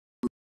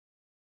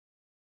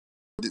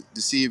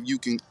to see if you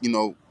can,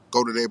 go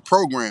to their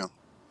program."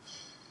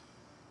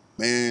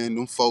 Man,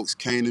 them folks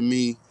came to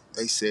me.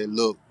 They said,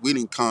 "Look, we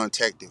done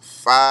contacted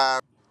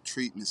 5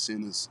 treatment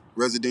centers,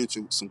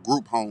 residential, some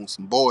group homes,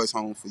 some boys'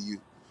 home for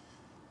you.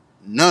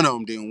 None of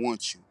them didn't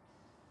want you."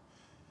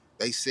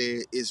 They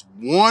said, "It's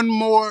one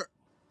more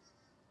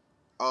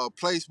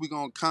place we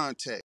gonna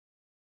contact.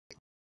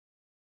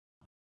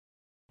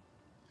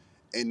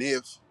 And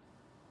if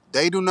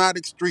they do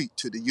not street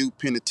to the youth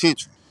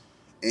penitentiary."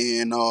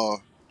 And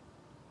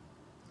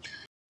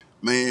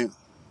man,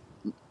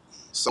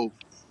 so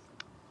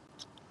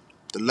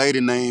the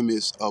lady name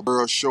is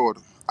Burl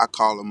Shorter. I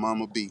call her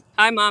Mama B.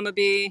 Hi, Mama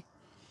B.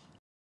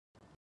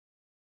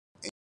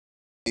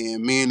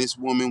 And me and this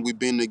woman, we've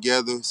been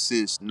together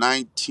since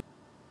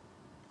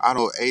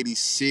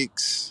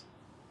 86,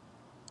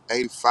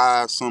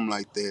 85, something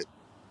like that.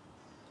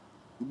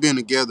 We've been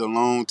together a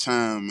long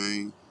time,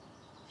 man.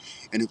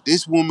 And if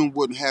this woman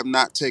wouldn't have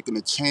not taken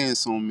a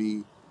chance on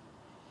me,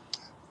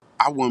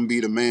 I wouldn't be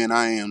the man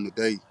I am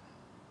today.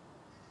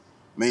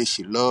 Man,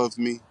 she loves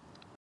me.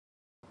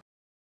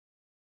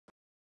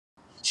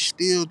 She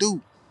still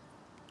do.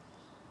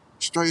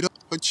 Straight up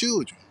her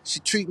children. She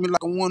treat me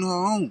like I'm one of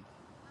her own.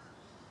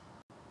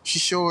 She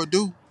sure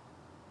do.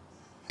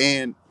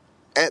 And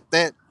at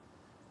that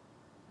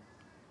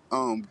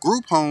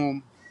group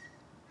home,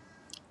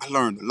 I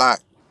learned a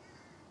lot.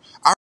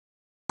 I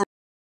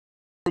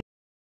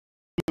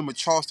remember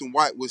Charleston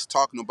White was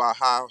talking about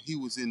how he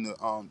was in the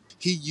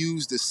he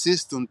used the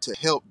system to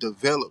help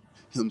develop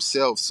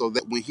himself so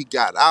that when he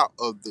got out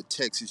of the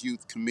Texas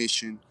Youth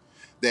Commission,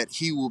 that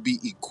he will be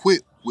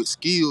equipped with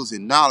skills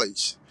and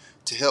knowledge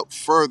to help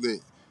further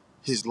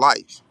his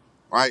life,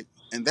 right?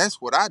 And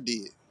that's what I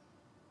did.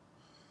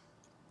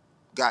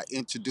 Got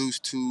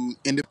introduced to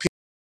independent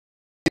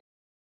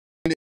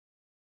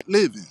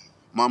living.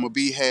 Mama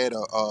B had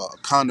a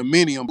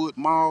condominium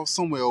mall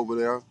somewhere over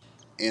there,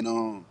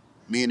 and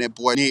me and that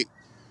boy Nick,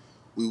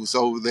 we was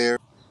over there,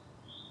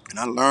 and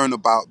I learned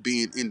about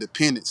being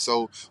independent.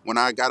 So when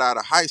I got out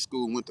of high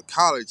school and went to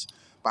college,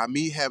 by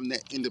me having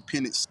that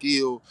independent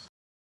skill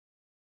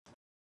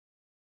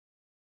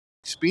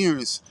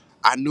experience,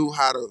 I knew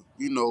how to,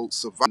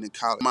 survive in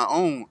college. My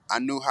own, I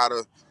knew how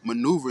to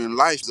maneuver in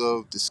life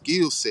of the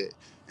skill set.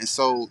 And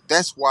so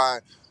that's why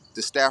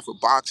the Stafford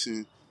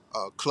Boxing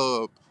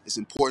Club is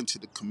important to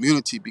the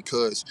community,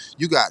 because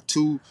you got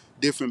two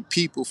different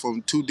people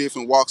from two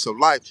different walks of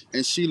life.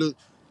 And Sheila,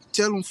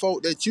 tell them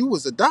folk that you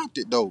was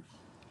adopted though.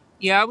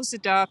 Yeah, I was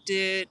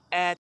adopted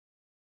at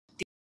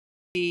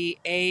the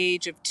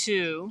age of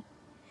 2.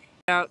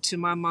 Out to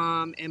my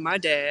mom and my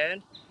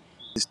dad.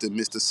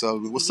 Mr.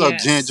 Sullivan. What's up,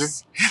 Ginger?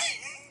 Yes.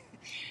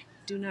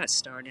 Do not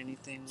start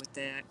anything with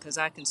that, because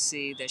I can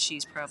see that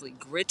she's probably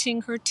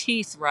gritting her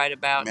teeth right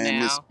about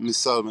Man, now. Miss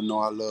Sullivan know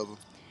I love her.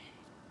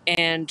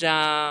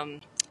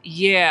 And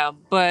yeah,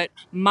 but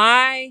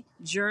my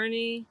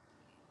journey,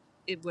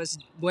 it was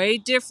way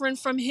different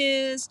from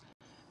his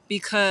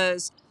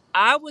because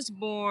I was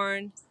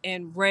born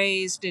and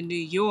raised in New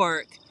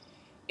York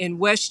in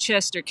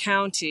Westchester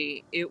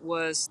County. It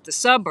was the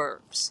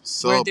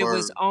suburbs where there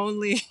was Suburb.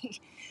 only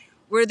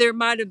where there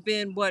might have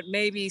been what,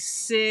 maybe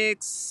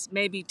 6,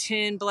 maybe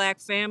 10 black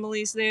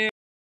families there.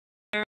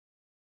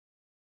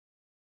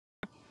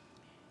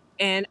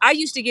 And I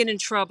used to get in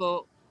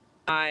trouble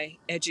my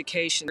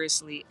education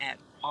seriously at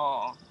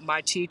all.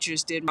 My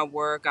teachers did my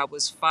work. I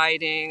was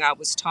fighting, I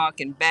was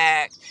talking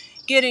back,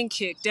 getting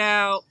kicked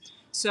out.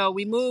 So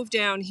we moved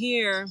down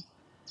here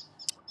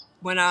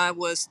when I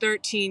was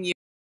 13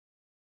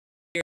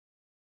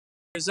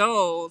 years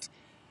old,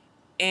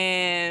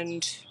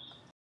 and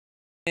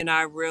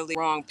I really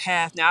wrong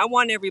path. Now I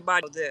want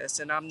everybody to know this,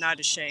 and I'm not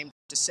ashamed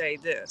to say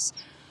this.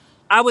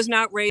 I was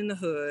not raised in the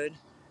hood.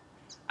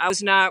 I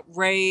was not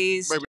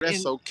raised Baby,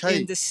 that's in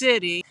okay. the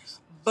city,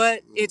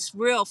 but it's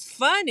real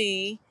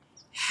funny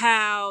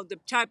how the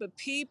type of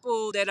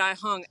people that I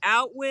hung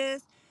out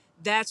with,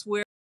 that's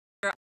where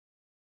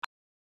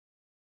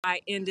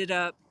I ended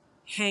up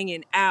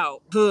hanging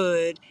out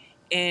good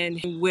and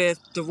with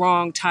the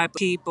wrong type of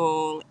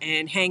people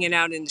and hanging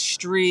out in the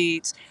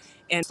streets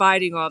and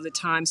fighting all the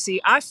time.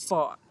 See, I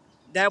fought.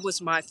 That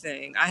was my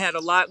thing. I had a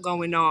lot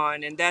going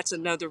on, and that's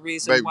another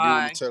reason Baby, you want me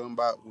why. to tell them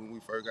about when we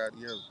first got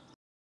together?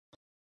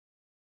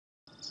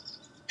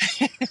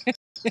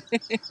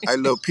 Hey,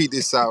 look, Pete,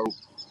 this out.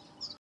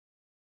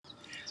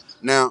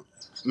 Now,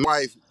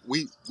 my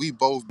wife, we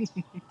both,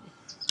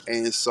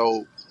 and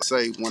so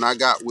say when I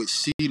got with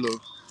Sheila,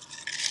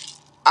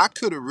 I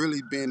could have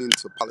really been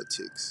into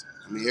politics.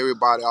 I mean,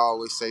 everybody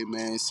always say,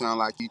 man, it sounds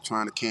like you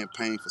trying to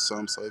campaign for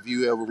something. So if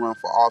you ever run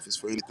for office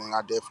for anything,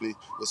 I definitely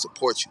will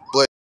support you.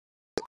 But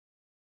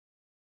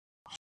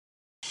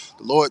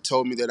the Lord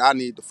told me that I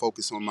need to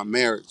focus on my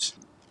marriage.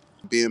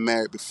 Being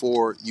married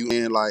before you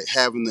and like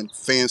having the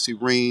fancy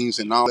rings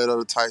and all that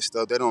other type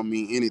stuff, that don't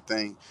mean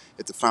anything.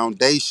 If the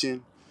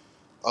foundation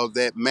of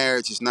that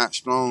marriage is not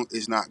strong,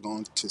 it's not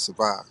going to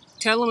survive.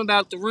 Tell them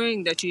about the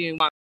ring that you didn't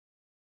want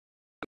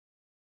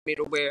me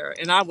to wear,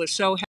 and I was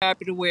so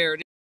happy to wear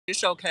it.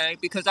 It's okay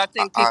because I I,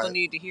 think I, people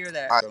need to hear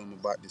that. I tell them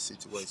about this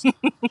situation.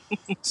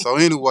 So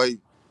anyway,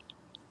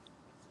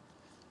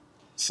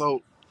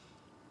 so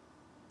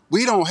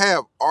we don't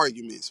have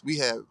arguments. We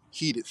have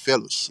heated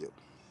fellowship.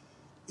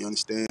 You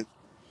understand?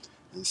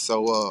 And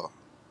so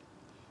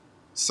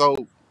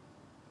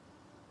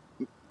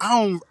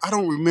I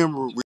don't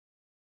remember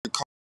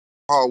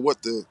recall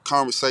what the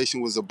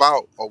conversation was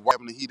about or why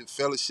having a heated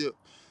fellowship.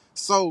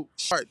 So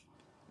start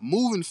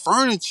moving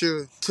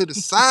furniture to the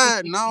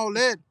side and all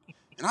that.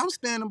 And I'm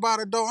standing by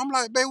the door. I'm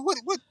like, babe, what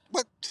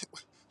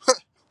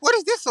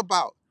is this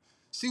about?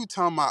 She was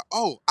talking about,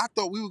 oh, I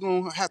thought we were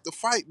gonna have to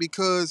fight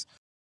because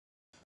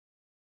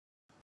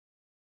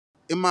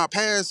in my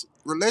past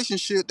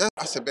relationship,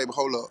 I said, baby,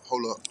 hold up,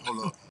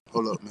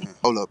 man.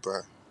 Hold up,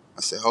 bro.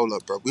 I said, hold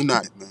up, bro. We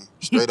not, man.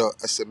 Straight up.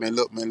 I said, man,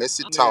 look, man, let's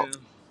sit talk. Man,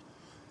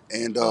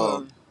 And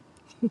uh,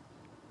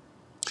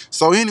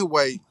 so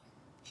anyway,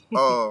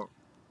 uh,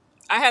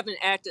 I haven't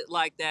acted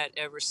like that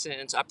ever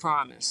since. I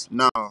promise.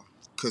 nah,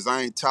 cause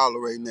I ain't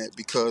tolerating that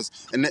because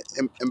and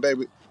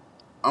baby,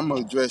 I'm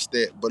gonna address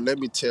that, but let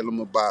me tell them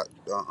about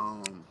the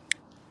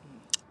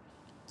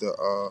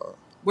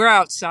We're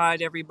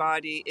outside,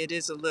 everybody. It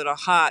is a little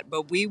hot,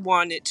 but we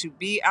wanted to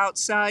be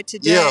outside yeah,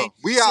 today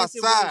we since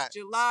it was outside.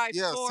 July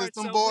Yeah, since 4th.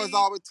 them So boys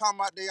always talking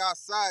about they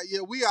outside.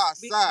 Yeah, we we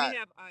outside.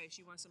 have ice.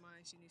 You want some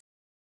ice? You need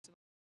some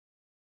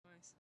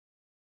ice?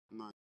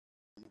 Nah,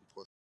 you can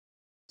put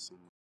some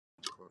water.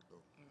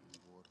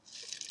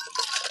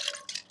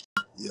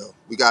 Yeah,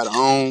 we got our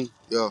own.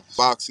 Yeah,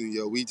 boxing.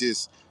 Yeah, we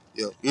just.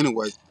 Yeah.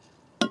 Anyway,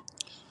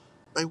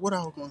 hey, what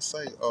I was gonna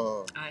say?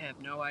 I have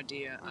no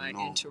idea. I I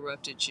know.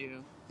 interrupted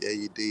you. Yeah,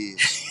 you did.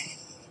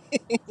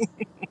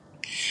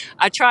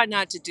 I try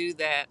not to do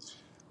that.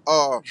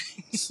 Uh,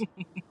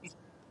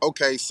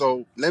 okay.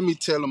 So let me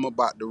tell them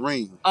about the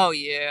ring. Oh,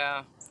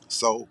 yeah.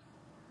 So,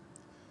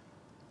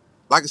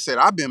 like I said,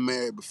 I've been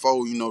married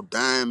before.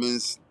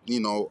 Diamonds.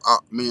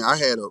 I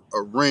had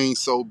a ring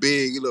so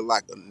big it looked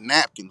like a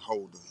napkin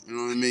holder. You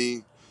know what I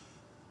mean?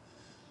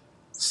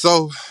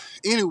 So,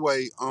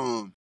 anyway,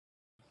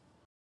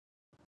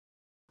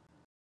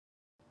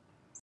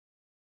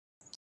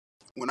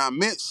 when I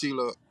met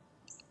Sheila,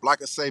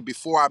 like I say,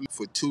 before I met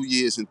for 2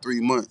 years and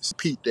 3 months,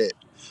 repeat that.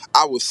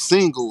 I was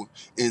single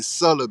and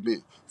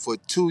celibate for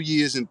 2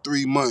 years and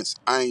 3 months.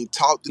 I ain't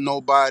talked to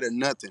nobody or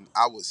nothing.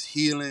 I was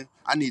healing.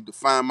 I need to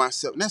find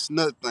myself. And that's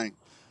another thing.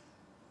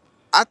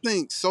 I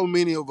think so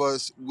many of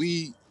us,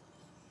 we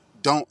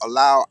don't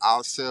allow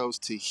ourselves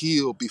to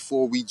heal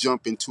before we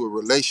jump into a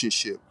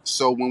relationship.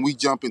 So when we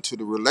jump into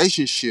the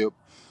relationship,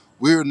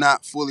 we're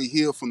not fully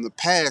healed from the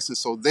past. And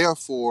so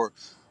therefore,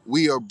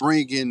 we are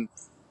bringing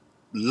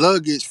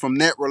luggage from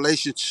that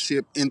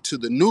relationship into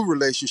the new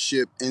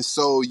relationship, and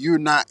so you're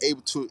not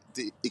able to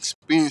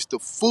experience the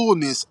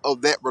fullness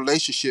of that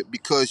relationship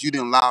because you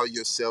didn't allow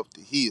yourself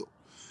to heal.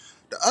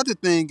 The other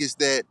thing is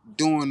that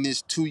during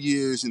this 2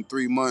 years and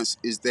 3 months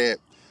is that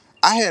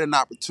I had an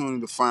opportunity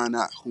to find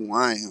out who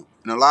I am.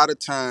 And a lot of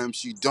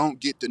times you don't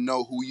get to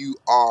know who you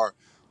are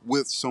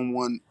with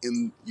someone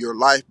in your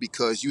life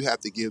because you have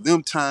to give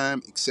them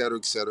time, et cetera,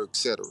 et cetera, et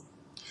cetera.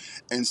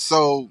 And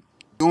so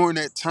during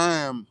that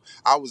time,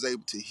 I was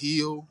able to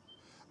heal.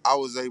 I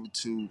was able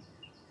to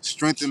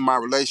strengthen my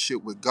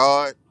relationship with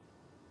God.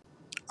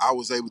 I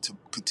was able to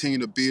continue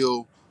to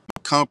build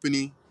my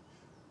company.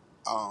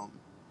 Um,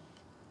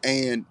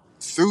 and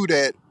through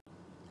that,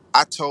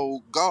 I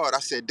told God, I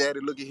said, Daddy,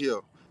 look at here.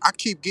 I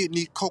keep getting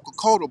these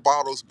Coca-Cola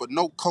bottles, but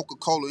no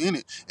Coca-Cola in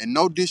it. And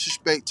no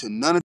disrespect to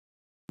none of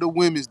the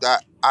women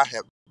that I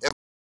have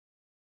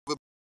ever,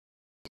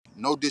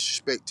 no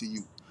disrespect to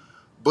you.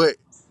 But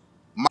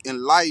my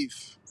in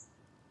life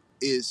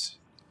is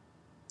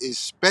is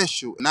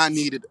special. And I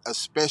needed a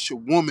special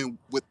woman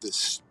with the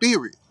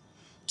spirit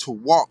to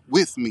walk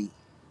with me.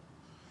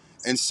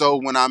 And so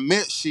when I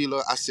met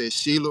Sheila, I said,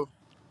 Sheila,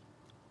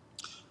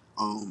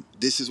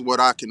 this is what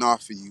I can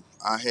offer you.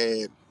 I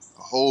had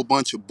a whole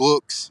bunch of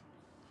books,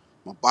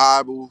 my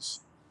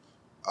Bibles.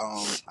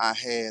 I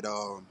had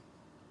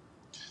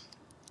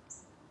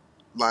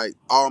like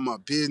all my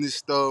business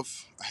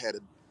stuff. I had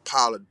a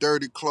pile of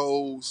dirty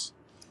clothes.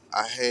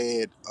 I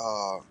had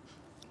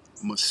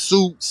my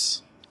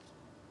suits,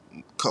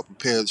 a couple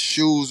pairs of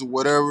shoes or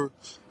whatever.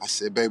 I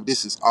said, baby,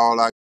 this is all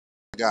I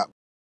got.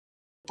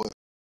 But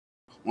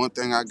one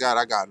thing I got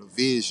a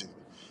vision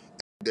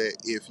that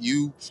if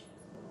you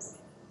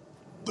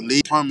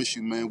believe, I promise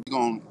you, man, we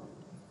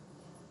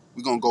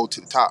gonna go to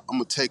the top. I'm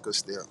gonna take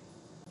us there.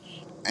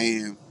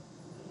 And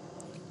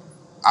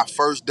our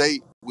first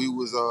date, we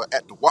was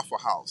at the Waffle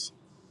House,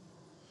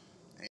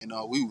 and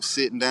we was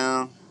sitting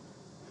down,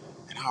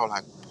 and I was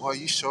like, boy,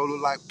 you sure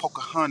look like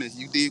Pocahontas.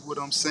 You dig what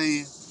I'm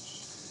saying?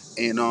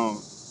 And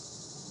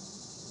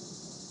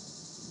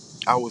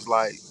I was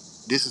like,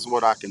 this is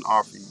what I can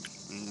offer you.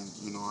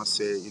 And I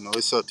said,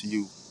 it's up to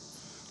you.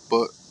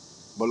 But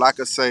like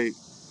I say,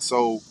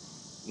 so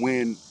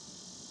when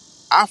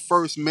I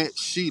first met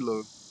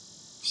Sheila,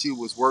 she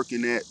was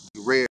working at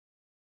the Red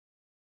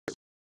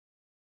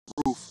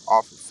Roof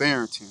off of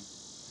Farrington,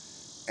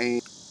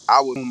 and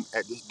I was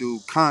at this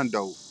dude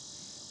condo.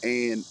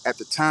 And at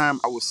the time,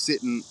 I was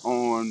sitting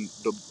on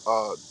the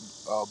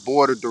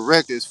board of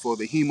directors for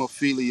the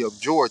Hemophilia of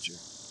Georgia,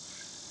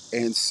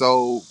 and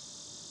so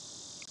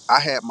I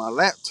had my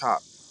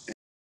laptop.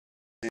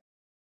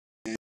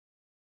 And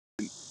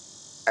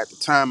at the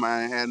time,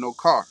 I ain't had no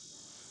car,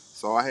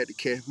 so I had to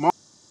carry my.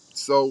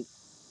 So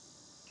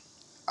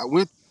I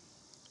went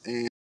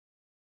and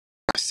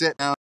I sat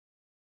down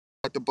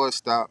at the bus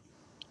stop,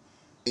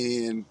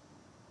 and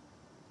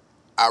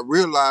I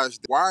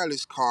realized the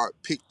wireless card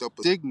picked up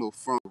a signal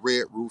from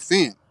Red Roof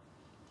Inn.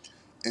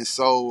 And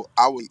so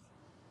I was,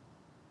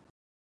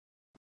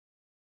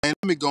 man,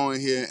 let me go in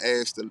here and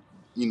ask the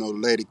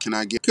lady, can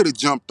I get? Could have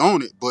jumped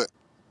on it, but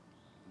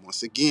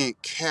once again,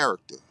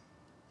 character.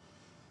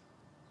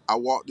 I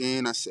walked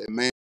in. I said,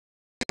 "Ma'am,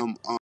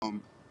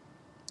 um,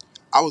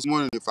 I was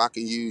wondering if I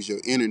can use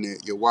your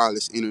internet, your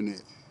wireless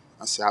internet."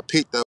 I said, "I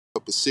picked up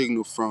a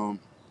signal from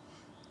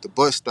the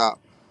bus stop."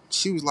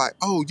 She was like,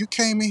 "Oh, you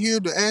came in here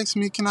to ask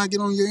me, can I get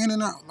on your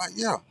internet?" I was like,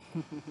 "Yeah."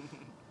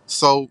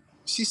 So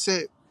she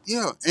said,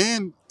 "Yeah,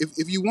 and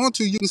if you want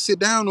to, you can sit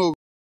down over."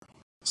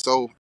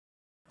 So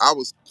I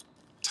was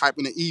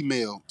typing an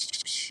email,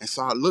 and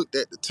so I looked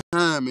at the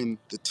time, and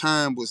the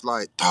time was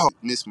like, dog,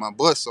 missed my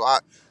bus. So I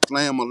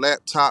slammed my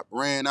laptop,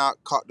 ran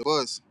out, caught the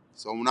bus.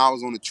 So when I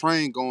was on the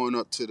train going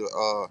up to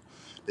the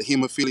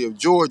Hemophilia of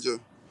Georgia,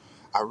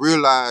 I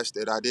realized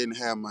that I didn't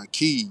have my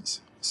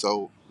keys.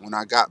 So when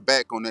I got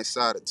back on that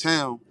side of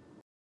town,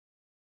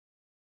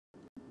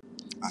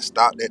 I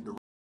stopped at the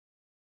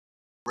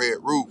Red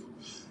Roof.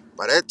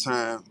 By that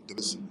time,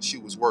 she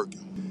was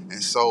working.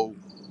 And so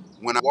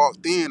when I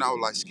walked in, I was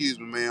like, excuse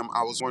me, ma'am,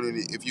 I was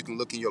wondering if you can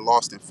look in your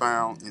lost and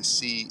found and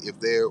see if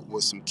there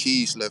was some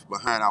keys left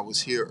behind. I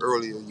was here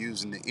earlier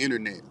using the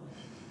internet.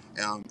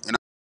 And I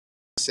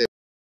said,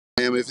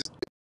 ma'am, if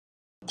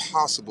it's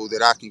possible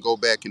that I can go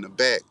back in the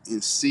back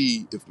and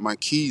see if my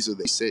keys are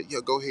there. He said, yeah,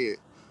 go ahead.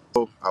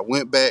 So I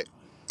went back.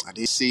 I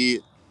didn't see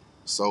it.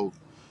 So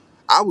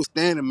I was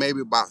standing maybe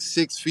about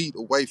 6 feet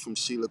away from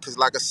Sheila because,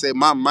 like I said,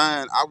 my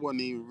mind, I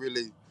wasn't even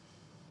really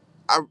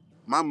I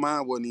my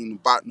mind wasn't even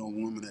about no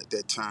woman at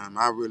that time.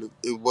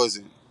 It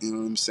wasn't. You know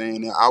what I'm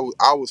saying? I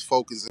was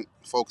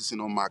focusing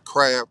on my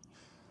craft.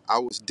 I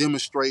was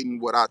demonstrating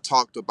what I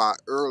talked about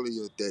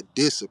earlier, that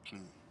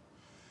discipline.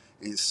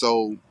 And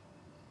so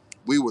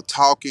we were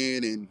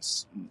talking, and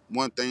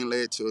one thing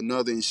led to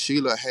another. And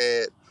Sheila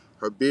had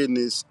her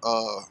business,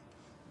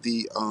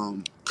 the It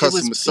was,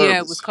 customer yeah,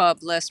 it was service. called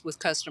Blessed with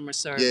Customer Yeah,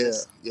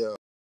 Service. yeah.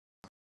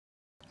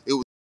 It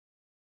was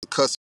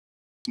customer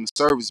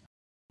service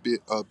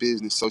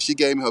business. So she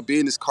gave me her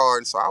business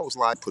card, and so I was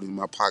like, put it in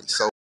my pocket.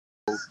 So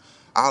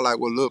I was like,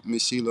 well, look,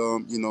 Miss Sheila,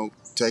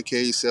 take care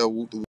of yourself,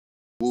 whoop the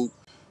whoop.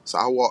 So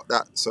I walked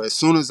out. So as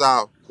soon as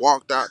I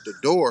walked out the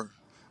door,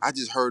 I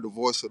just heard the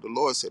voice of the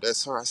Lord say,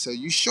 that's her. I said,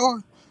 you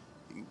sure?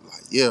 He was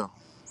like, yeah.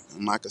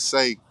 And like I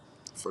say,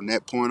 from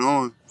that point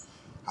on,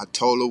 I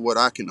told her what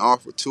I can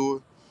offer to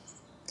her,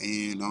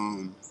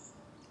 and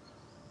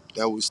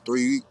that was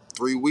three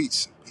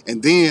weeks.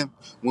 And then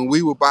when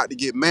we were about to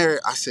get married,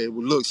 I said,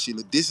 well, look,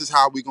 Sheila, this is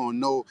how we gonna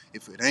know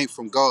if it ain't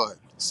from God.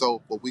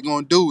 So what we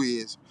gonna do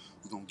is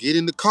we're gonna get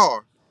in the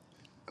car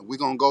and we're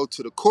gonna go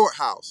to the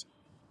courthouse.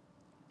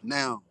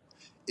 Now,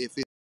 if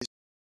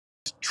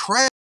it's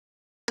traffic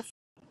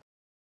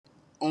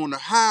on the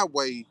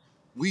highway,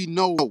 we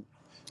know.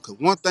 Cause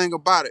one thing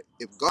about it,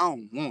 if God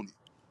don't want it,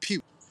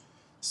 period.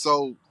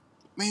 So,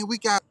 man, we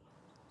got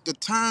the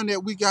time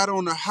that we got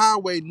on the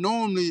highway.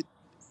 Normally,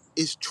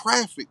 it's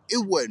traffic.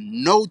 It wasn't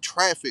no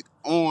traffic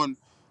on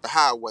the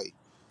highway.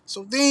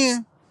 So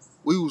then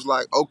we was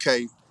like,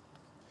 okay,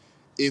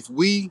 if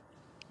we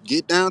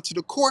get down to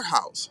the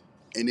courthouse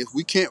and if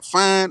we can't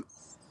find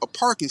a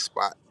parking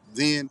spot,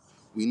 then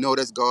we know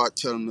that's God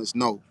telling us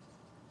no.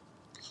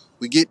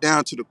 We get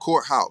down to the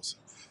courthouse.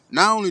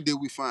 Not only did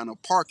we find a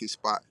parking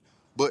spot,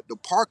 but the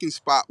parking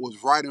spot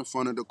was right in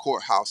front of the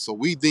courthouse. So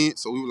we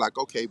were like,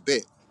 okay,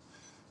 bet.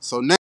 So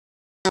now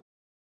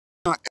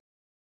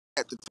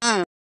at the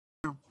time,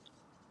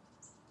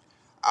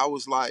 I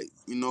was like,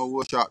 you know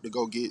what, shot to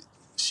go get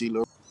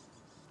Sheila.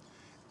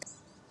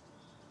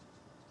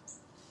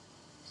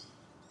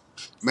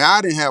 Man,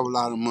 I didn't have a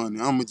lot of money.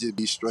 I'm gonna just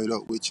be straight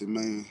up with you,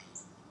 man.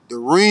 The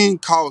ring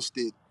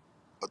costed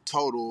a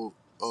total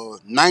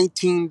of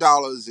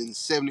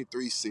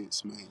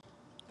 $19.73, man.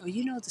 Oh,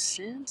 you know the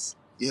cents?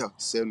 Yeah,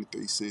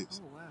 73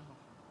 cents. Oh, wow. I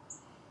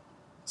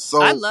So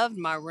loved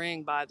my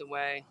ring, by the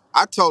way.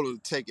 I told her to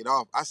take it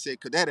off. I said,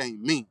 cause that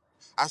ain't me.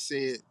 I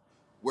said,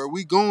 where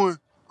we going,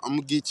 I'm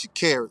gonna get you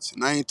carrots.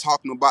 And I ain't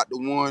talking about the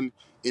one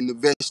in the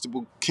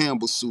vegetable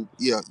Campbell soup.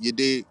 Yeah, you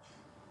did.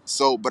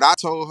 So, but I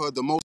told her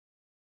the most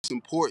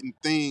important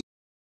thing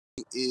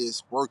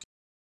is working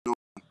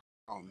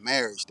on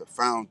marriage, the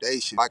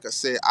foundation. Like I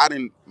said, I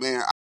didn't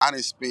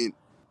spend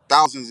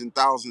thousands and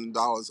thousands of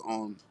dollars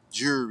on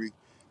jewelry,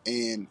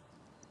 and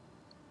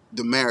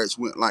the marriage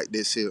went like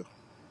this here.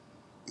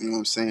 You know what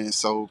I'm saying?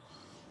 So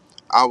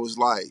I was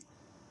like,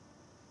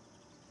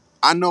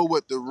 I know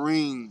what the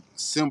ring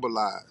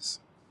symbolized,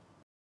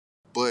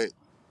 but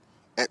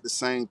at the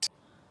same time,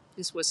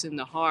 It's what's in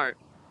the heart.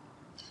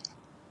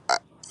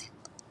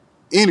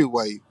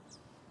 anyway.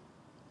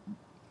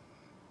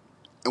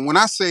 And when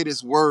I say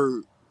this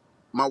word,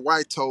 my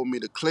wife told me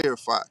to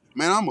clarify.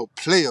 Man, I'm a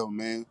player,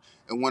 man.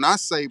 And when I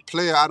say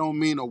player, I don't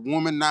mean a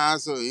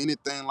womanizer or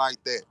anything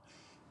like that.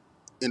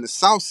 In the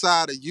south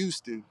side of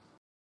Houston,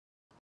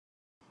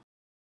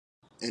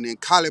 and in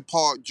College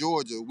Park,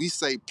 Georgia, we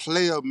say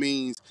player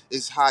means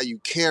it's how you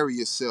carry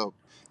yourself.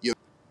 You're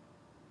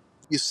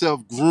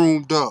yourself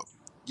groomed up.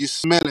 You're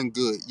smelling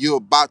good. You're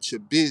about your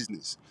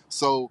business.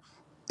 So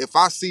if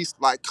I see,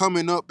 like,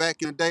 coming up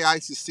back in the day, I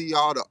used to see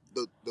all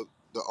the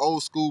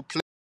old school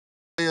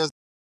players.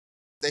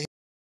 They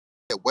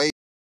had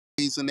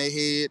waves in their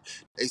head.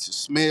 They used to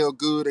smell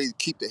good. They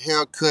keep the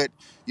haircut.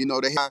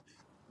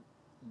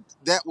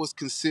 That was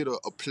considered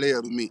a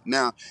player to me.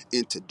 Now,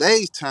 in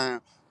today's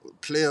time,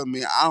 player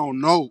mean I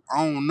don't know.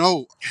 I don't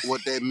know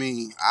what that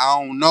means.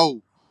 I don't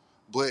know.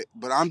 But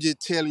I'm just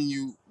telling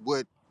you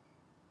what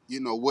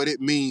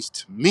it means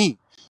to me.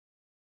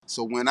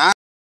 So when I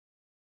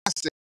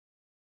say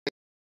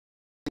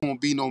there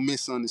won't be no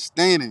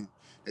misunderstanding,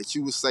 that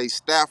you would say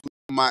staff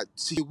might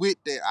see with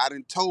that. I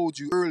done told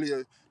you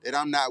earlier that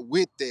I'm not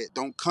with that.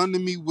 Don't come to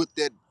me with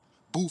that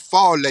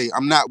buffale.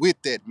 I'm not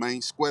with that,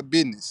 man. Square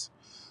business.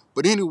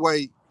 But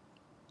anyway,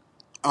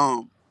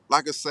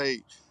 like I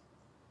say,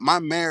 my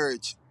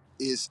marriage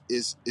is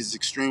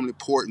extremely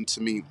important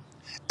to me.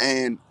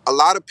 And a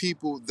lot of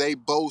people, they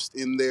boast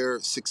in their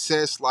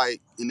success,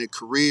 like in their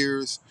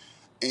careers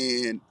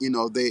and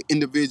their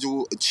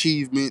individual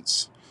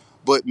achievements.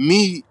 But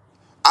me,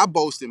 I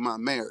boast in my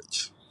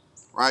marriage,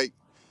 right?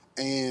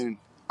 And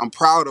I'm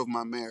proud of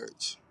my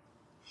marriage.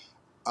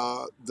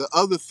 The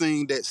other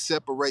thing that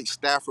separates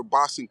Stafford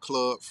Boxing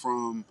Club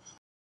from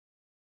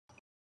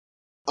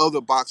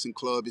other boxing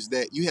club is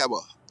that you have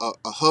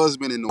a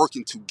husband and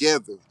working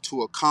together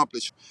to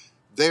accomplish.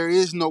 There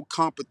is no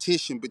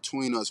competition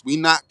between us. We're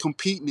not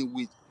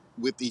competing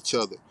with each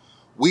other.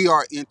 We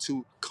are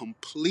into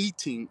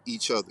completing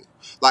each other.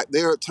 Like,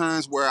 there are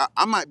times where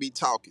I might be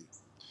talking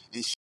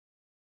and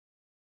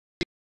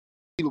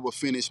Sheila will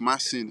finish my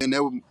sentence. And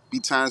there will be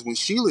times when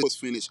Sheila was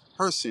finished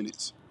her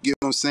sentence. You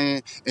know what I'm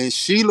saying? And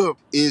Sheila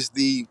is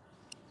the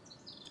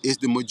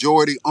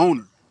majority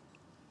owner.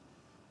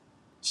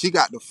 She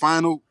got the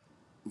final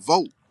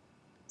vote.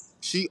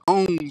 She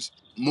owns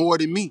more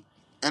than me.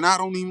 And I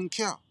don't even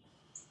care.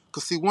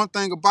 Cause see, one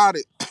thing about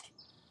it,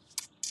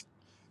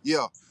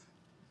 yeah,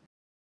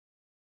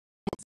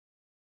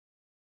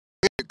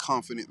 very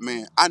confident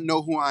man. I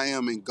know who I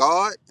am in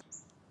God,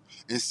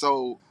 and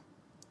so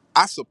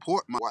I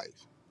support my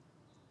wife.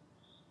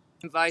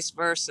 And vice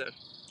versa.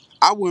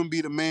 I wouldn't be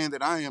the man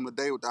that I am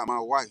today without my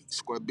wife.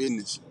 Square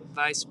business.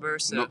 Vice No,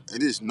 versa.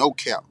 it is no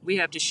cap. We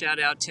have to shout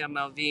out to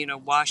Malvina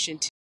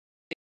Washington.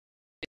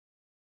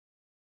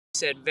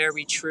 said,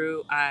 very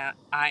true. I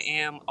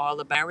am all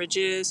about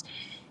marriages.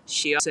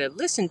 She also said,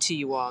 listen to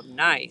you all,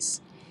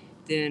 nice.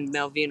 Then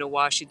Melvina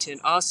Washington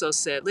also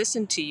said,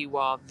 listen to you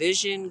all,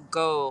 vision,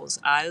 goals.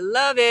 I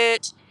love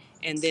it.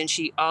 And then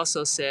she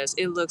also says,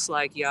 it looks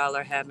like y'all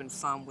are having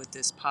fun with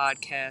this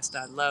podcast.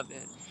 I love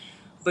it.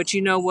 But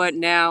you know what?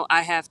 Now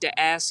I have to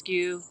ask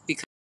you,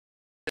 because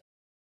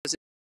it's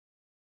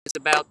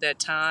about that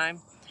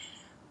time.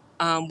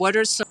 What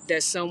are some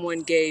that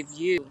someone gave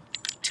you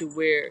to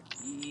where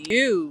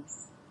you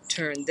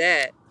turned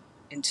that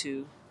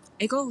into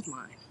a gold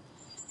mine?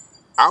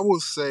 I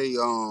would say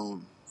your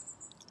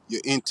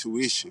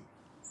intuition.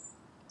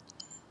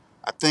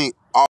 I think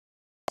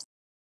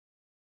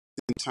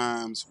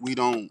oftentimes we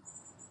don't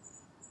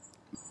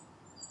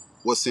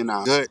what's in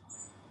our gut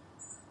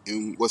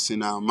and what's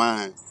in our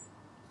mind.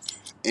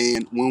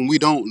 And when we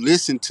don't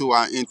listen to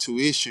our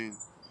intuition,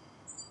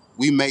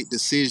 we make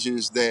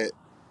decisions that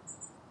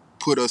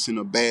put us in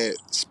a bad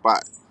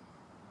spot.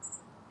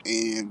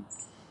 And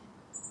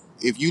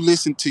if you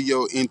listen to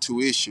your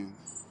intuition,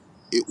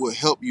 it will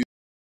help you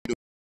to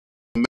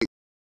make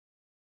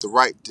the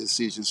right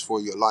decisions for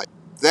your life.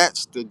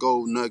 That's the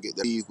gold nugget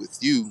that I leave with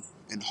you.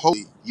 And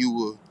hopefully you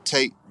will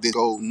take this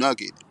gold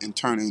nugget and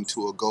turn it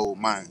into a gold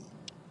mine.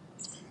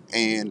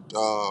 And,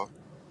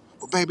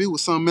 but baby, it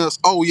was something else.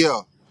 Oh,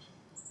 yeah.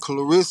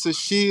 Clarissa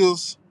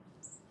Shields,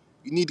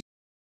 you need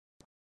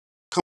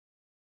to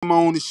come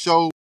on the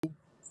show.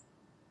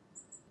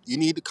 You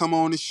need to come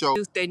on the show.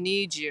 They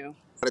need you.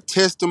 A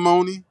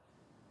testimony.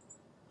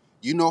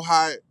 You know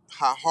how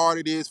hard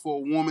it is for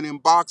a woman in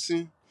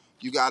boxing.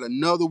 You got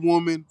another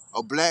woman,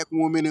 a black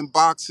woman in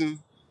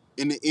boxing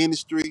in the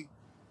industry,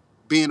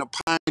 being a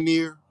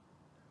pioneer.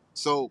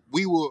 So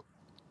we will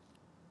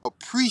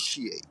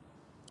appreciate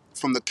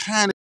from the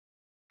kindness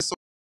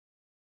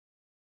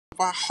of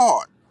our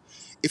heart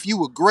if you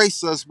would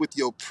grace us with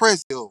your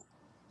presence,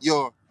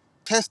 your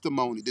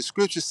testimony. The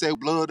scripture say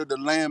blood of the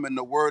lamb and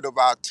the word of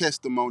our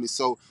testimony.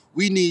 So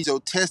we need your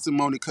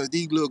testimony because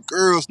these little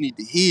girls need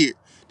to hear.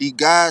 These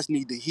guys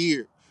need to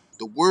hear.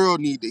 The world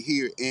need to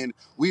hear. And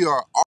we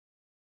are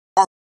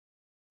offering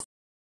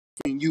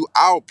you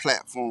our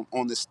platform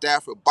on the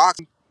Stafford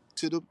Boxing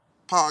to the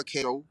podcast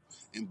show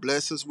and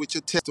bless us with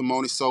your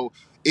testimony so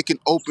it can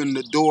open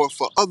the door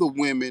for other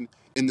women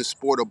in the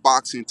sport of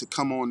boxing to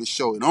come on the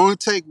show. It only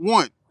take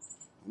one.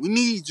 We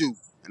need you.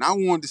 And I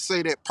wanted to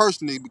say that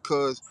personally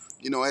because,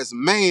 as a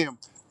man,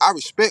 I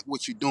respect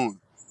what you're doing.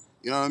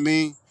 You know what I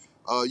mean?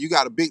 You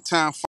got a big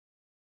time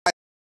fight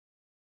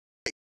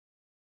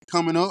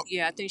coming up.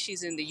 Yeah, I think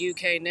she's in the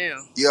UK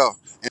now. Yeah.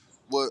 And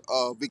what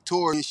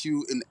Victoria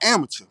issue in the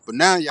amateur. But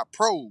now y'all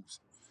pros.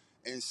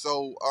 And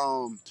so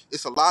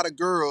it's a lot of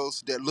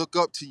girls that look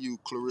up to you,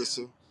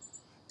 Clarissa.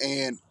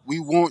 And we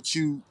want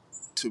you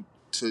to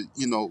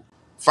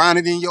find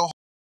it in your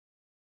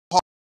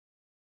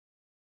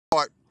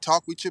heart,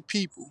 talk with your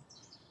people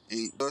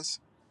and us.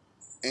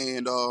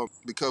 And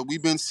because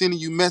we've been sending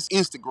you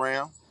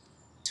Instagram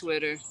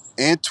Twitter.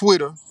 and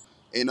Twitter.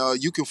 And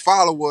you can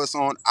follow us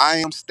on I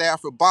Am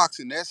Stafford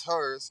Boxing. That's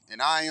hers.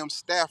 And I Am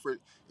Stafford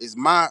is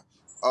my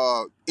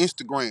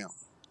Instagram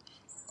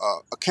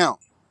account.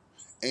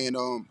 And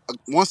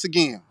once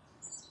again,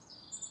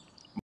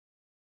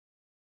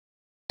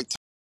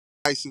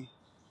 Tyson,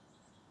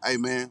 hey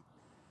man,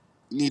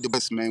 we need the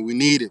best, man. We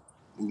need it.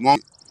 We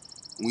want it.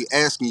 We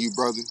asking you,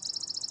 brother.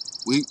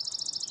 We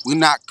we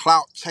not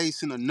clout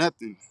chasing or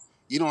nothing.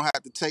 You don't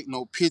have to take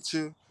no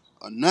picture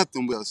or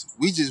nothing with us.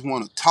 We just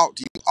want to talk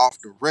to you off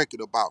the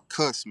record about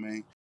cuss,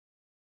 man.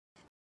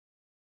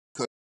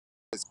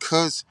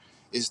 Because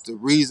it's the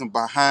reason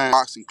behind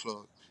boxing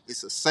club.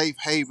 It's a safe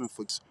haven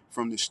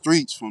from the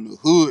streets, from the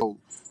hood,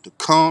 to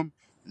come,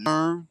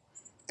 learn,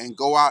 and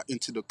go out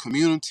into the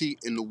community,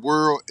 in the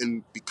world,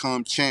 and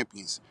become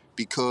champions.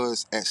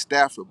 Because at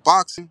Stafford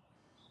Boxing,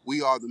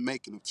 we are the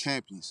making of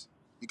champions.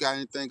 You got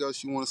anything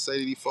else you want to say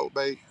to these folk,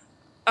 babe?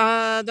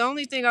 The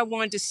only thing I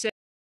wanted to say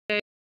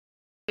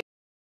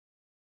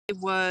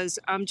was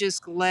I'm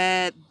just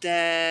glad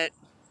that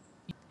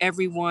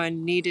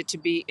everyone needed to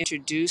be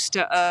introduced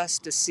to us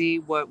to see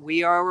what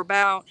we are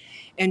about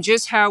and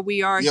just how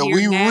we are Yeah, here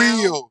we now.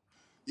 real.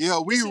 Yeah,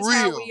 we This is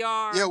how we real.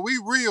 Yeah, are, we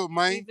real,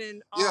 man.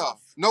 even Yeah,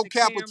 off no the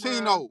camera,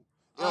 cappuccino.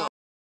 Yeah.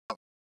 off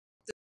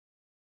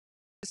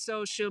the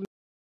social Oh,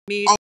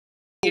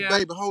 media.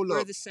 baby, hold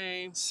We're up. the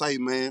same. Say,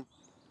 man,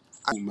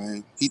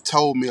 he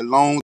told me a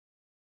long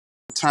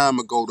time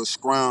ago to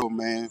scrounge,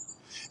 man.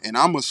 And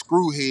I'm a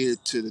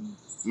screwhead to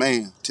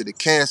the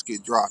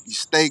casket drop. You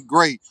stay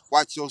great.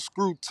 Watch your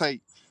screw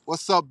tape.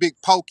 What's up, Big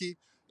Pokey?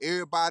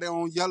 Everybody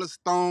on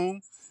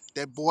Yellowstone.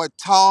 That boy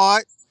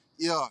Todd.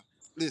 Yeah,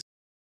 listen.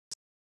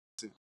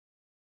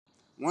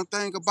 One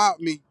thing about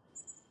me,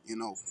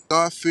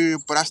 God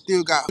fearing, but I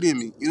still got hood in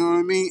me. You know what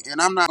I mean?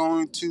 And I'm not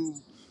going to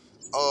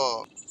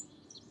uh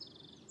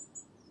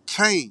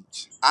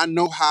change. I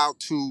know how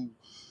to,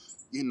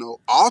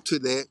 alter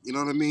that. You know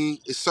what I mean?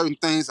 It's certain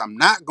things I'm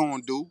not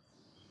going to do,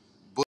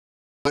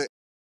 but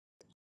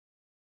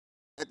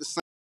at the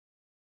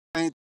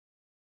same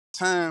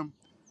time,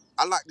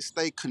 I like to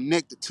stay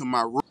connected to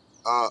my root,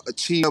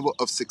 achieve level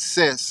of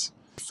success,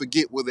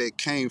 forget where they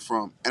came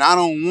from. And I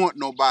don't want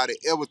nobody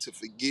ever to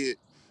forget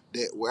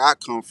that where I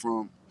come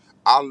from.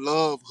 I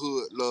love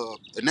hood love.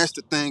 And that's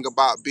the thing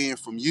about being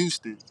from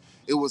Houston.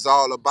 It was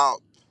all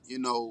about, you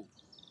know,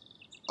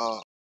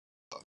 uh,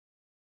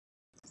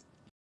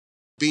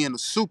 being a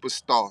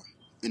superstar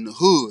in the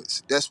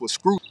hoods. That's what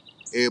screwed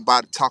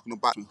everybody talking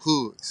about in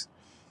hoods.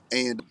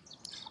 And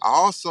I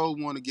also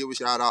want to give a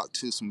shout out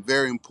to some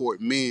very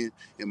important men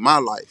in my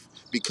life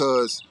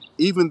because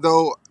even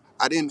though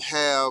I didn't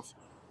have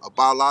a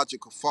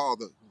biological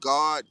father,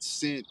 God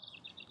sent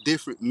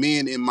different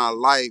men in my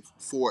life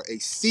for a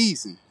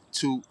season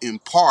to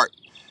impart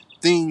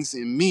things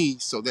in me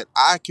so that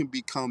I can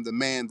become the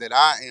man that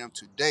I am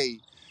today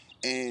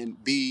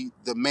and be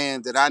the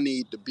man that I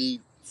need to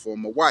be for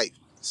my wife.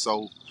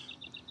 So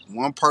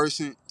one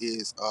person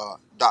is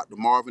Dr.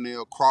 Marvin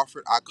L.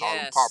 Crawford. I call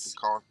him Papa Yes.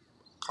 Crawford.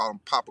 Call him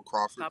Papa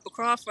Crawford. Papa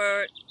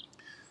Crawford.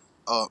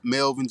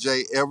 Melvin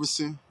J.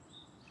 Everson,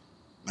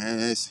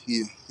 man,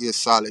 he a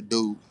solid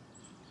dude.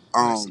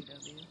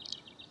 RCW.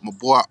 My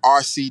boy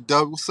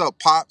RCW, what's up,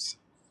 pops?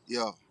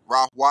 Yeah,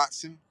 Ralph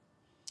Watson,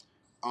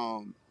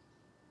 um,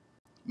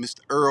 Mr.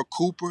 Earl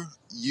Cooper,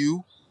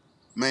 you,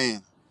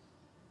 man,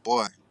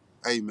 boy,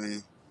 hey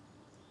man,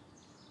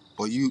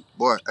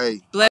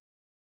 hey,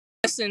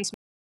 Blessings,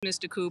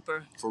 Mr.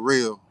 Cooper. for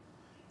real.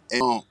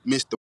 And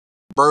Mr.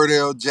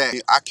 Birdell Jack,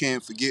 I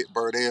can't forget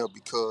Birdell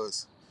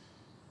because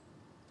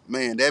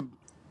man, that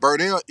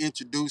Birdell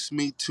introduced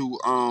me to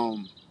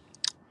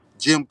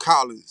Jim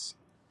Collins.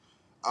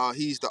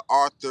 He's the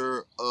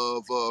author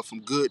of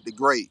From Good to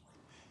Great.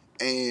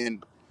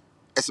 And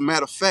as a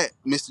matter of fact,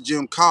 Mr.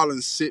 Jim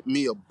Collins sent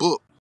me a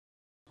book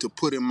to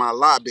put in my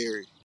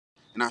library.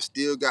 And I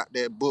still got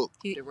that book.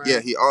 Yeah,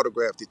 Right. he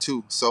autographed it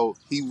too. So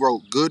he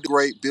wrote Good to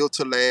Great, Built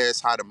to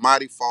Last, How the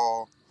Mighty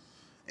Fall.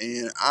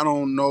 And I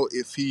don't know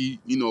if he,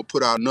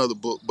 put out another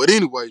book. But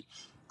anyway,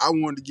 I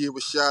wanted to give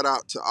a shout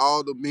out to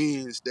all the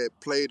men that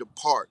played a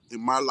part in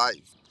my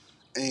life.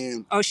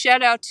 And Oh,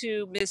 shout out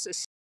to Miss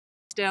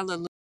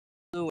Estella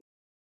Lewis.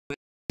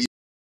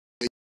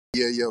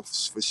 yeah,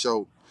 for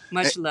sure. And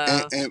Much and,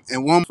 love.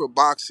 and one for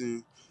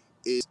boxing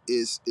is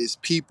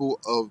people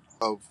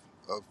of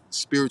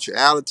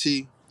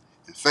spirituality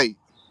and faith.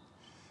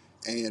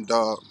 And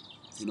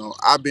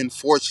I've been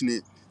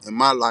fortunate in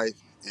my life,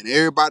 and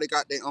everybody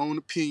got their own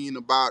opinion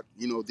about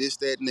this,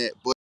 that, and that.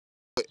 But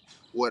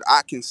what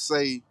I can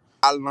say,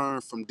 I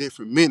learned from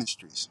different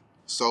ministries.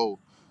 So,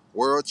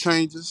 World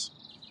Changers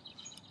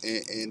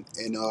and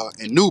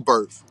New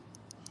Birth.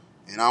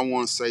 And I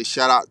want to say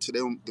shout out to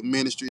them, the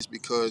ministries,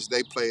 because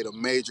they played a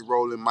major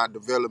role in my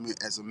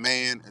development as a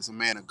man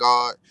of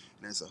God,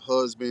 and as a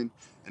husband,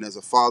 and as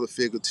a father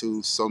figure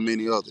to so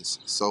many others.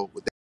 So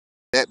with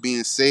that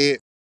being said,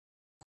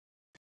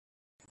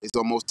 it's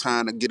almost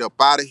time to get up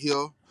out of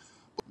here.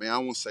 But man, I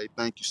want to say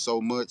thank you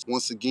so much.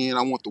 Once again,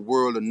 I want the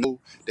world to know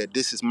that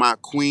this is my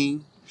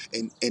queen,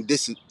 and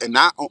this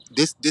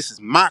is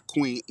my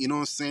queen. You know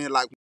what I'm saying?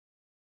 Like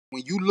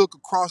when you look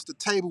across the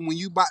table, when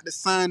you about to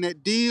sign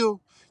that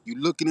deal, you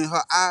looking in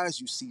her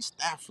eyes, you see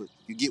Stafford.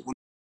 You get what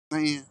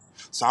I'm saying?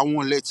 So I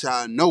want to let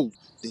y'all know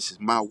this is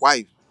my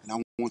wife, and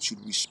I want you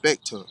to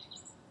respect her.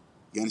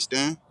 You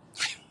understand?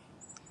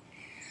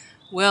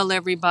 Well,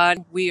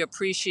 everybody, we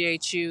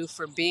appreciate you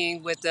for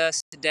being with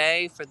us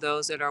today. For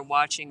those that are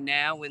watching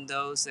now and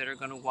those that are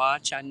going to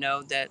watch, I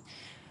know that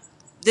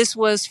this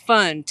was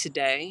fun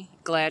today.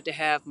 Glad to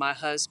have my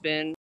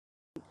husband,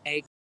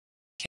 A.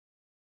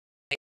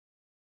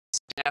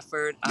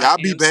 Stafford. Yeah, I I'll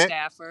be am back.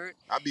 Stafford.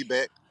 I'll be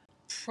back.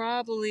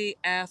 Probably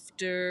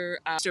after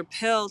Mr.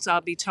 Peltz,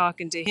 I'll be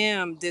talking to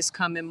him this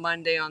coming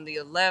Monday on the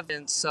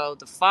 11th. So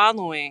the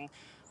following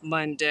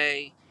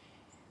Monday,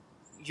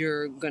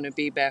 you're going to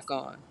be back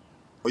on.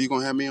 Are you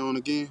gonna have me on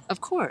again? Of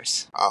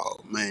course.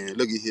 Oh man,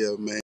 look at here,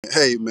 man.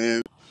 Hey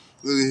man,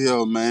 look at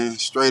here, man.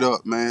 Straight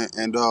up, man.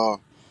 And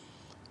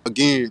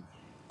again,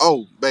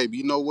 oh baby,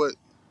 you know what?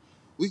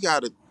 We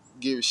gotta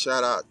give a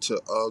shout out to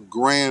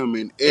Graham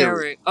and Eric.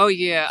 Eric. Oh,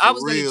 yeah. I For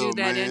was going to do real,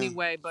 that man.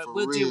 anyway, but For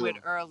we'll do real. it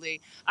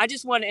early. I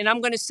just want, and I'm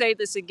going to say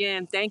this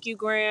again. Thank you,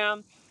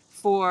 Graham,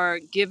 for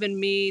giving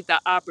me the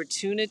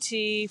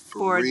opportunity For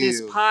for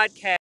this real.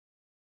 podcast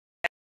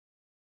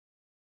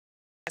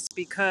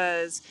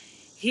because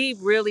he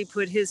really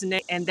put his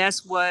name, and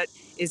that's what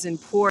is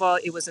important. Well,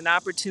 it was an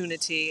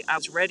opportunity. I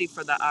was ready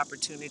for the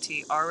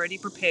opportunity, already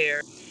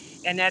prepared.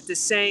 And at the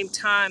same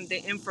time,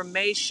 the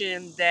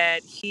information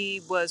that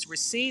he was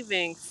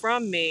receiving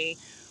from me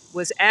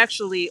was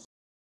actually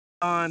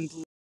on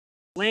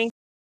LinkedIn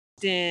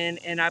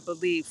and I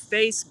believe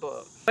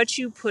Facebook. What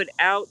you put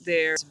out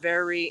there is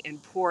very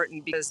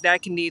important because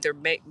that can either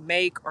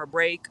make or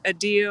break a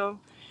deal.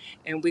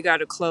 And we got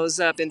to close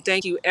up. And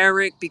thank you,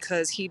 Eric,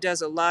 because he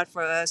does a lot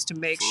for us to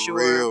make For sure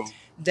real.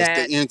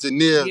 That's the that,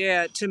 engineer,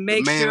 yeah, to the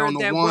make man sure on the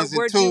that what ones and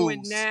we're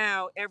doing twos.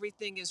 now,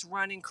 everything is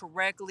running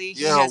correctly.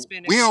 He Yeah, has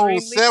been we on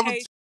extremely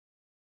 17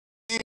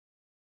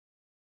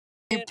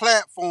 patient.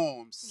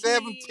 platforms. He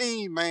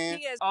 17, man.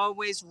 he has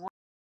always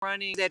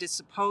running that it's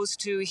supposed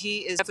to. He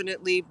is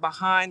definitely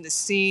behind the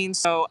scenes.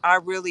 So I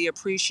really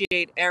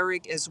appreciate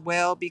Eric as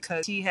well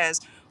because he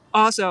has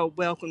also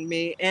welcomed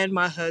me and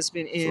my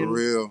husband For in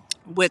real.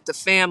 with the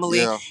family.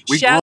 Yeah. We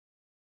grown. Shout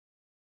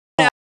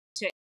out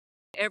to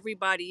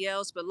everybody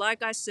else. But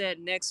like I said,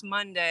 next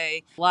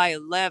Monday, July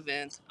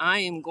 11th, I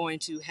am going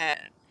to have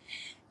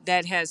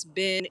that has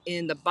been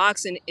in the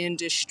boxing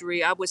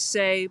industry. I would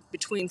say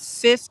between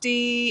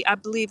 50, I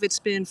believe it's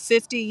been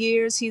 50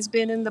 years he's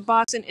been in the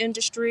boxing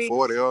industry.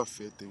 40 or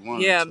 50, one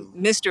or Yeah, two.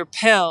 Mr.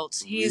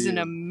 Peltz, For he is an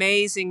real.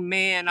 amazing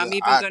man. Yeah,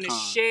 icon.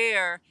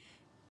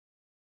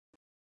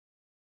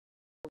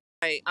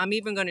 I'm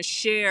even going to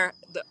share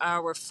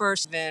our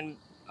first event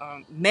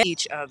met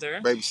each other.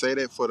 Baby, say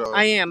that for the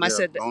I am. I yeah.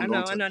 said, I Don't know,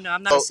 I tell. know, no,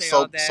 I'm not going to say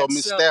all So that.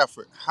 Miss So,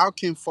 Stafford, how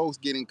can folks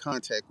get in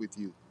contact with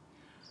you?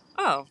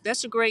 oh,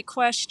 that's a great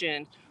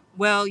question.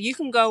 Well, you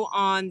can go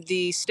on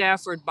the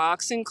Stafford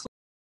Boxing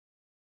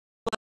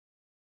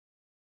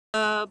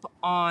Club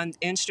on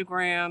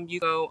Instagram. You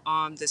go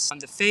on the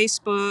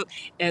Facebook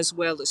as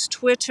well as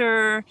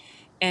Twitter.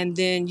 And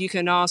then you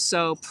can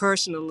also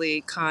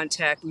personally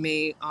contact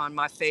me on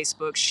my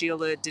Facebook,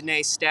 Sheila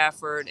Danae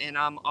Stafford. And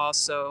I'm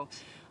also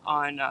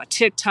on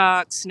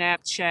TikTok,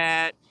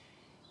 Snapchat,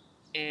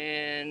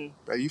 and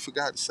Baby, you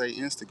forgot to say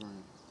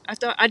Instagram. I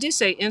thought I did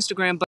say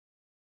Instagram, but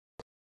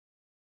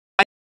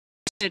I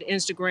said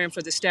Instagram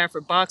for the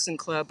Stafford Boxing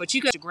Club. But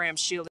you can Instagram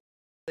Sheila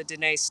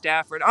Danae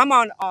Stafford. I'm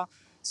on all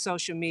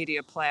social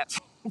media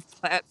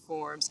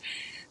platforms.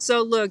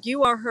 So look,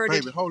 you all heard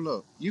it. Baby, hold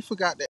up. You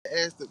forgot to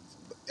ask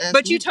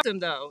But you me. told them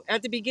though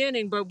at the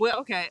beginning. But well,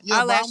 okay, Yeah,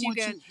 I'll but I ask you want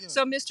again. you. Yeah.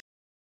 So, Mr.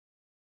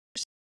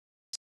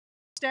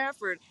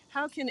 Stafford,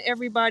 how can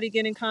everybody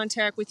get in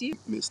contact with you?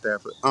 Miss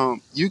Stafford.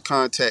 You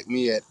contact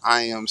me at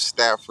I am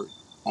Stafford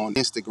on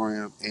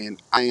Instagram and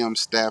I am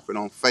Stafford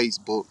on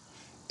Facebook.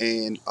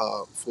 And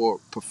for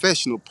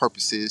professional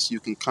purposes, you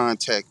can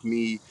contact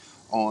me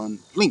on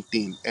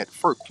LinkedIn at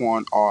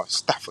Furquan R.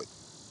 Stafford.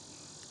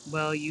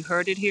 Well, you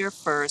heard it here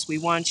first. We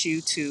want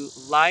you to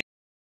like,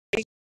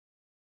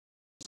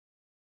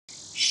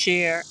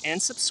 share,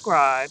 and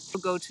subscribe.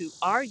 Go to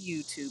our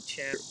YouTube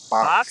channel,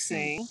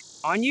 Boxing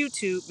on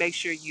YouTube. Make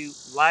sure you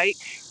like,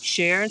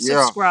 share, and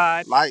Yeah,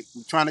 subscribe. like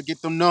we're trying to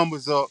get them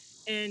numbers up.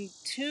 And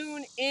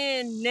tune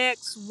in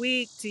next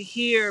week to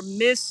hear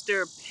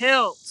Mr.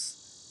 Peltz.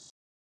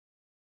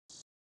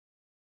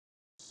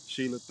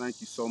 Sheila, thank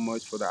you so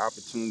much for the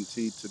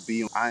opportunity to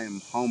be on. I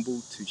am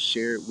humbled to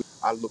share it with you.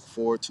 I look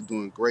forward to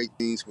doing great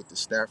things with the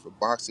Stafford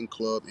Boxing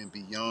Club and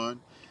beyond.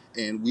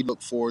 And we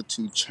look forward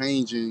to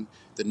changing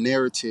the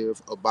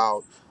narrative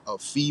about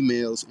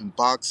females in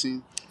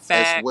boxing, as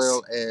Facts.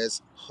 well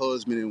as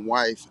husband and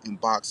wife in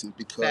boxing,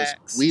 because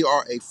Facts. we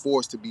are a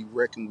force to be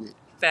reckoned with.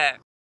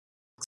 Facts.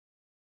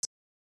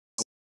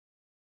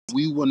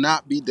 We will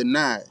not be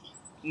denied.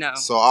 No.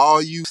 So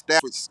all you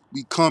Staffords,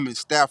 we come in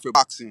Stafford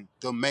Boxing,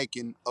 the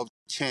making of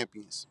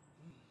champions.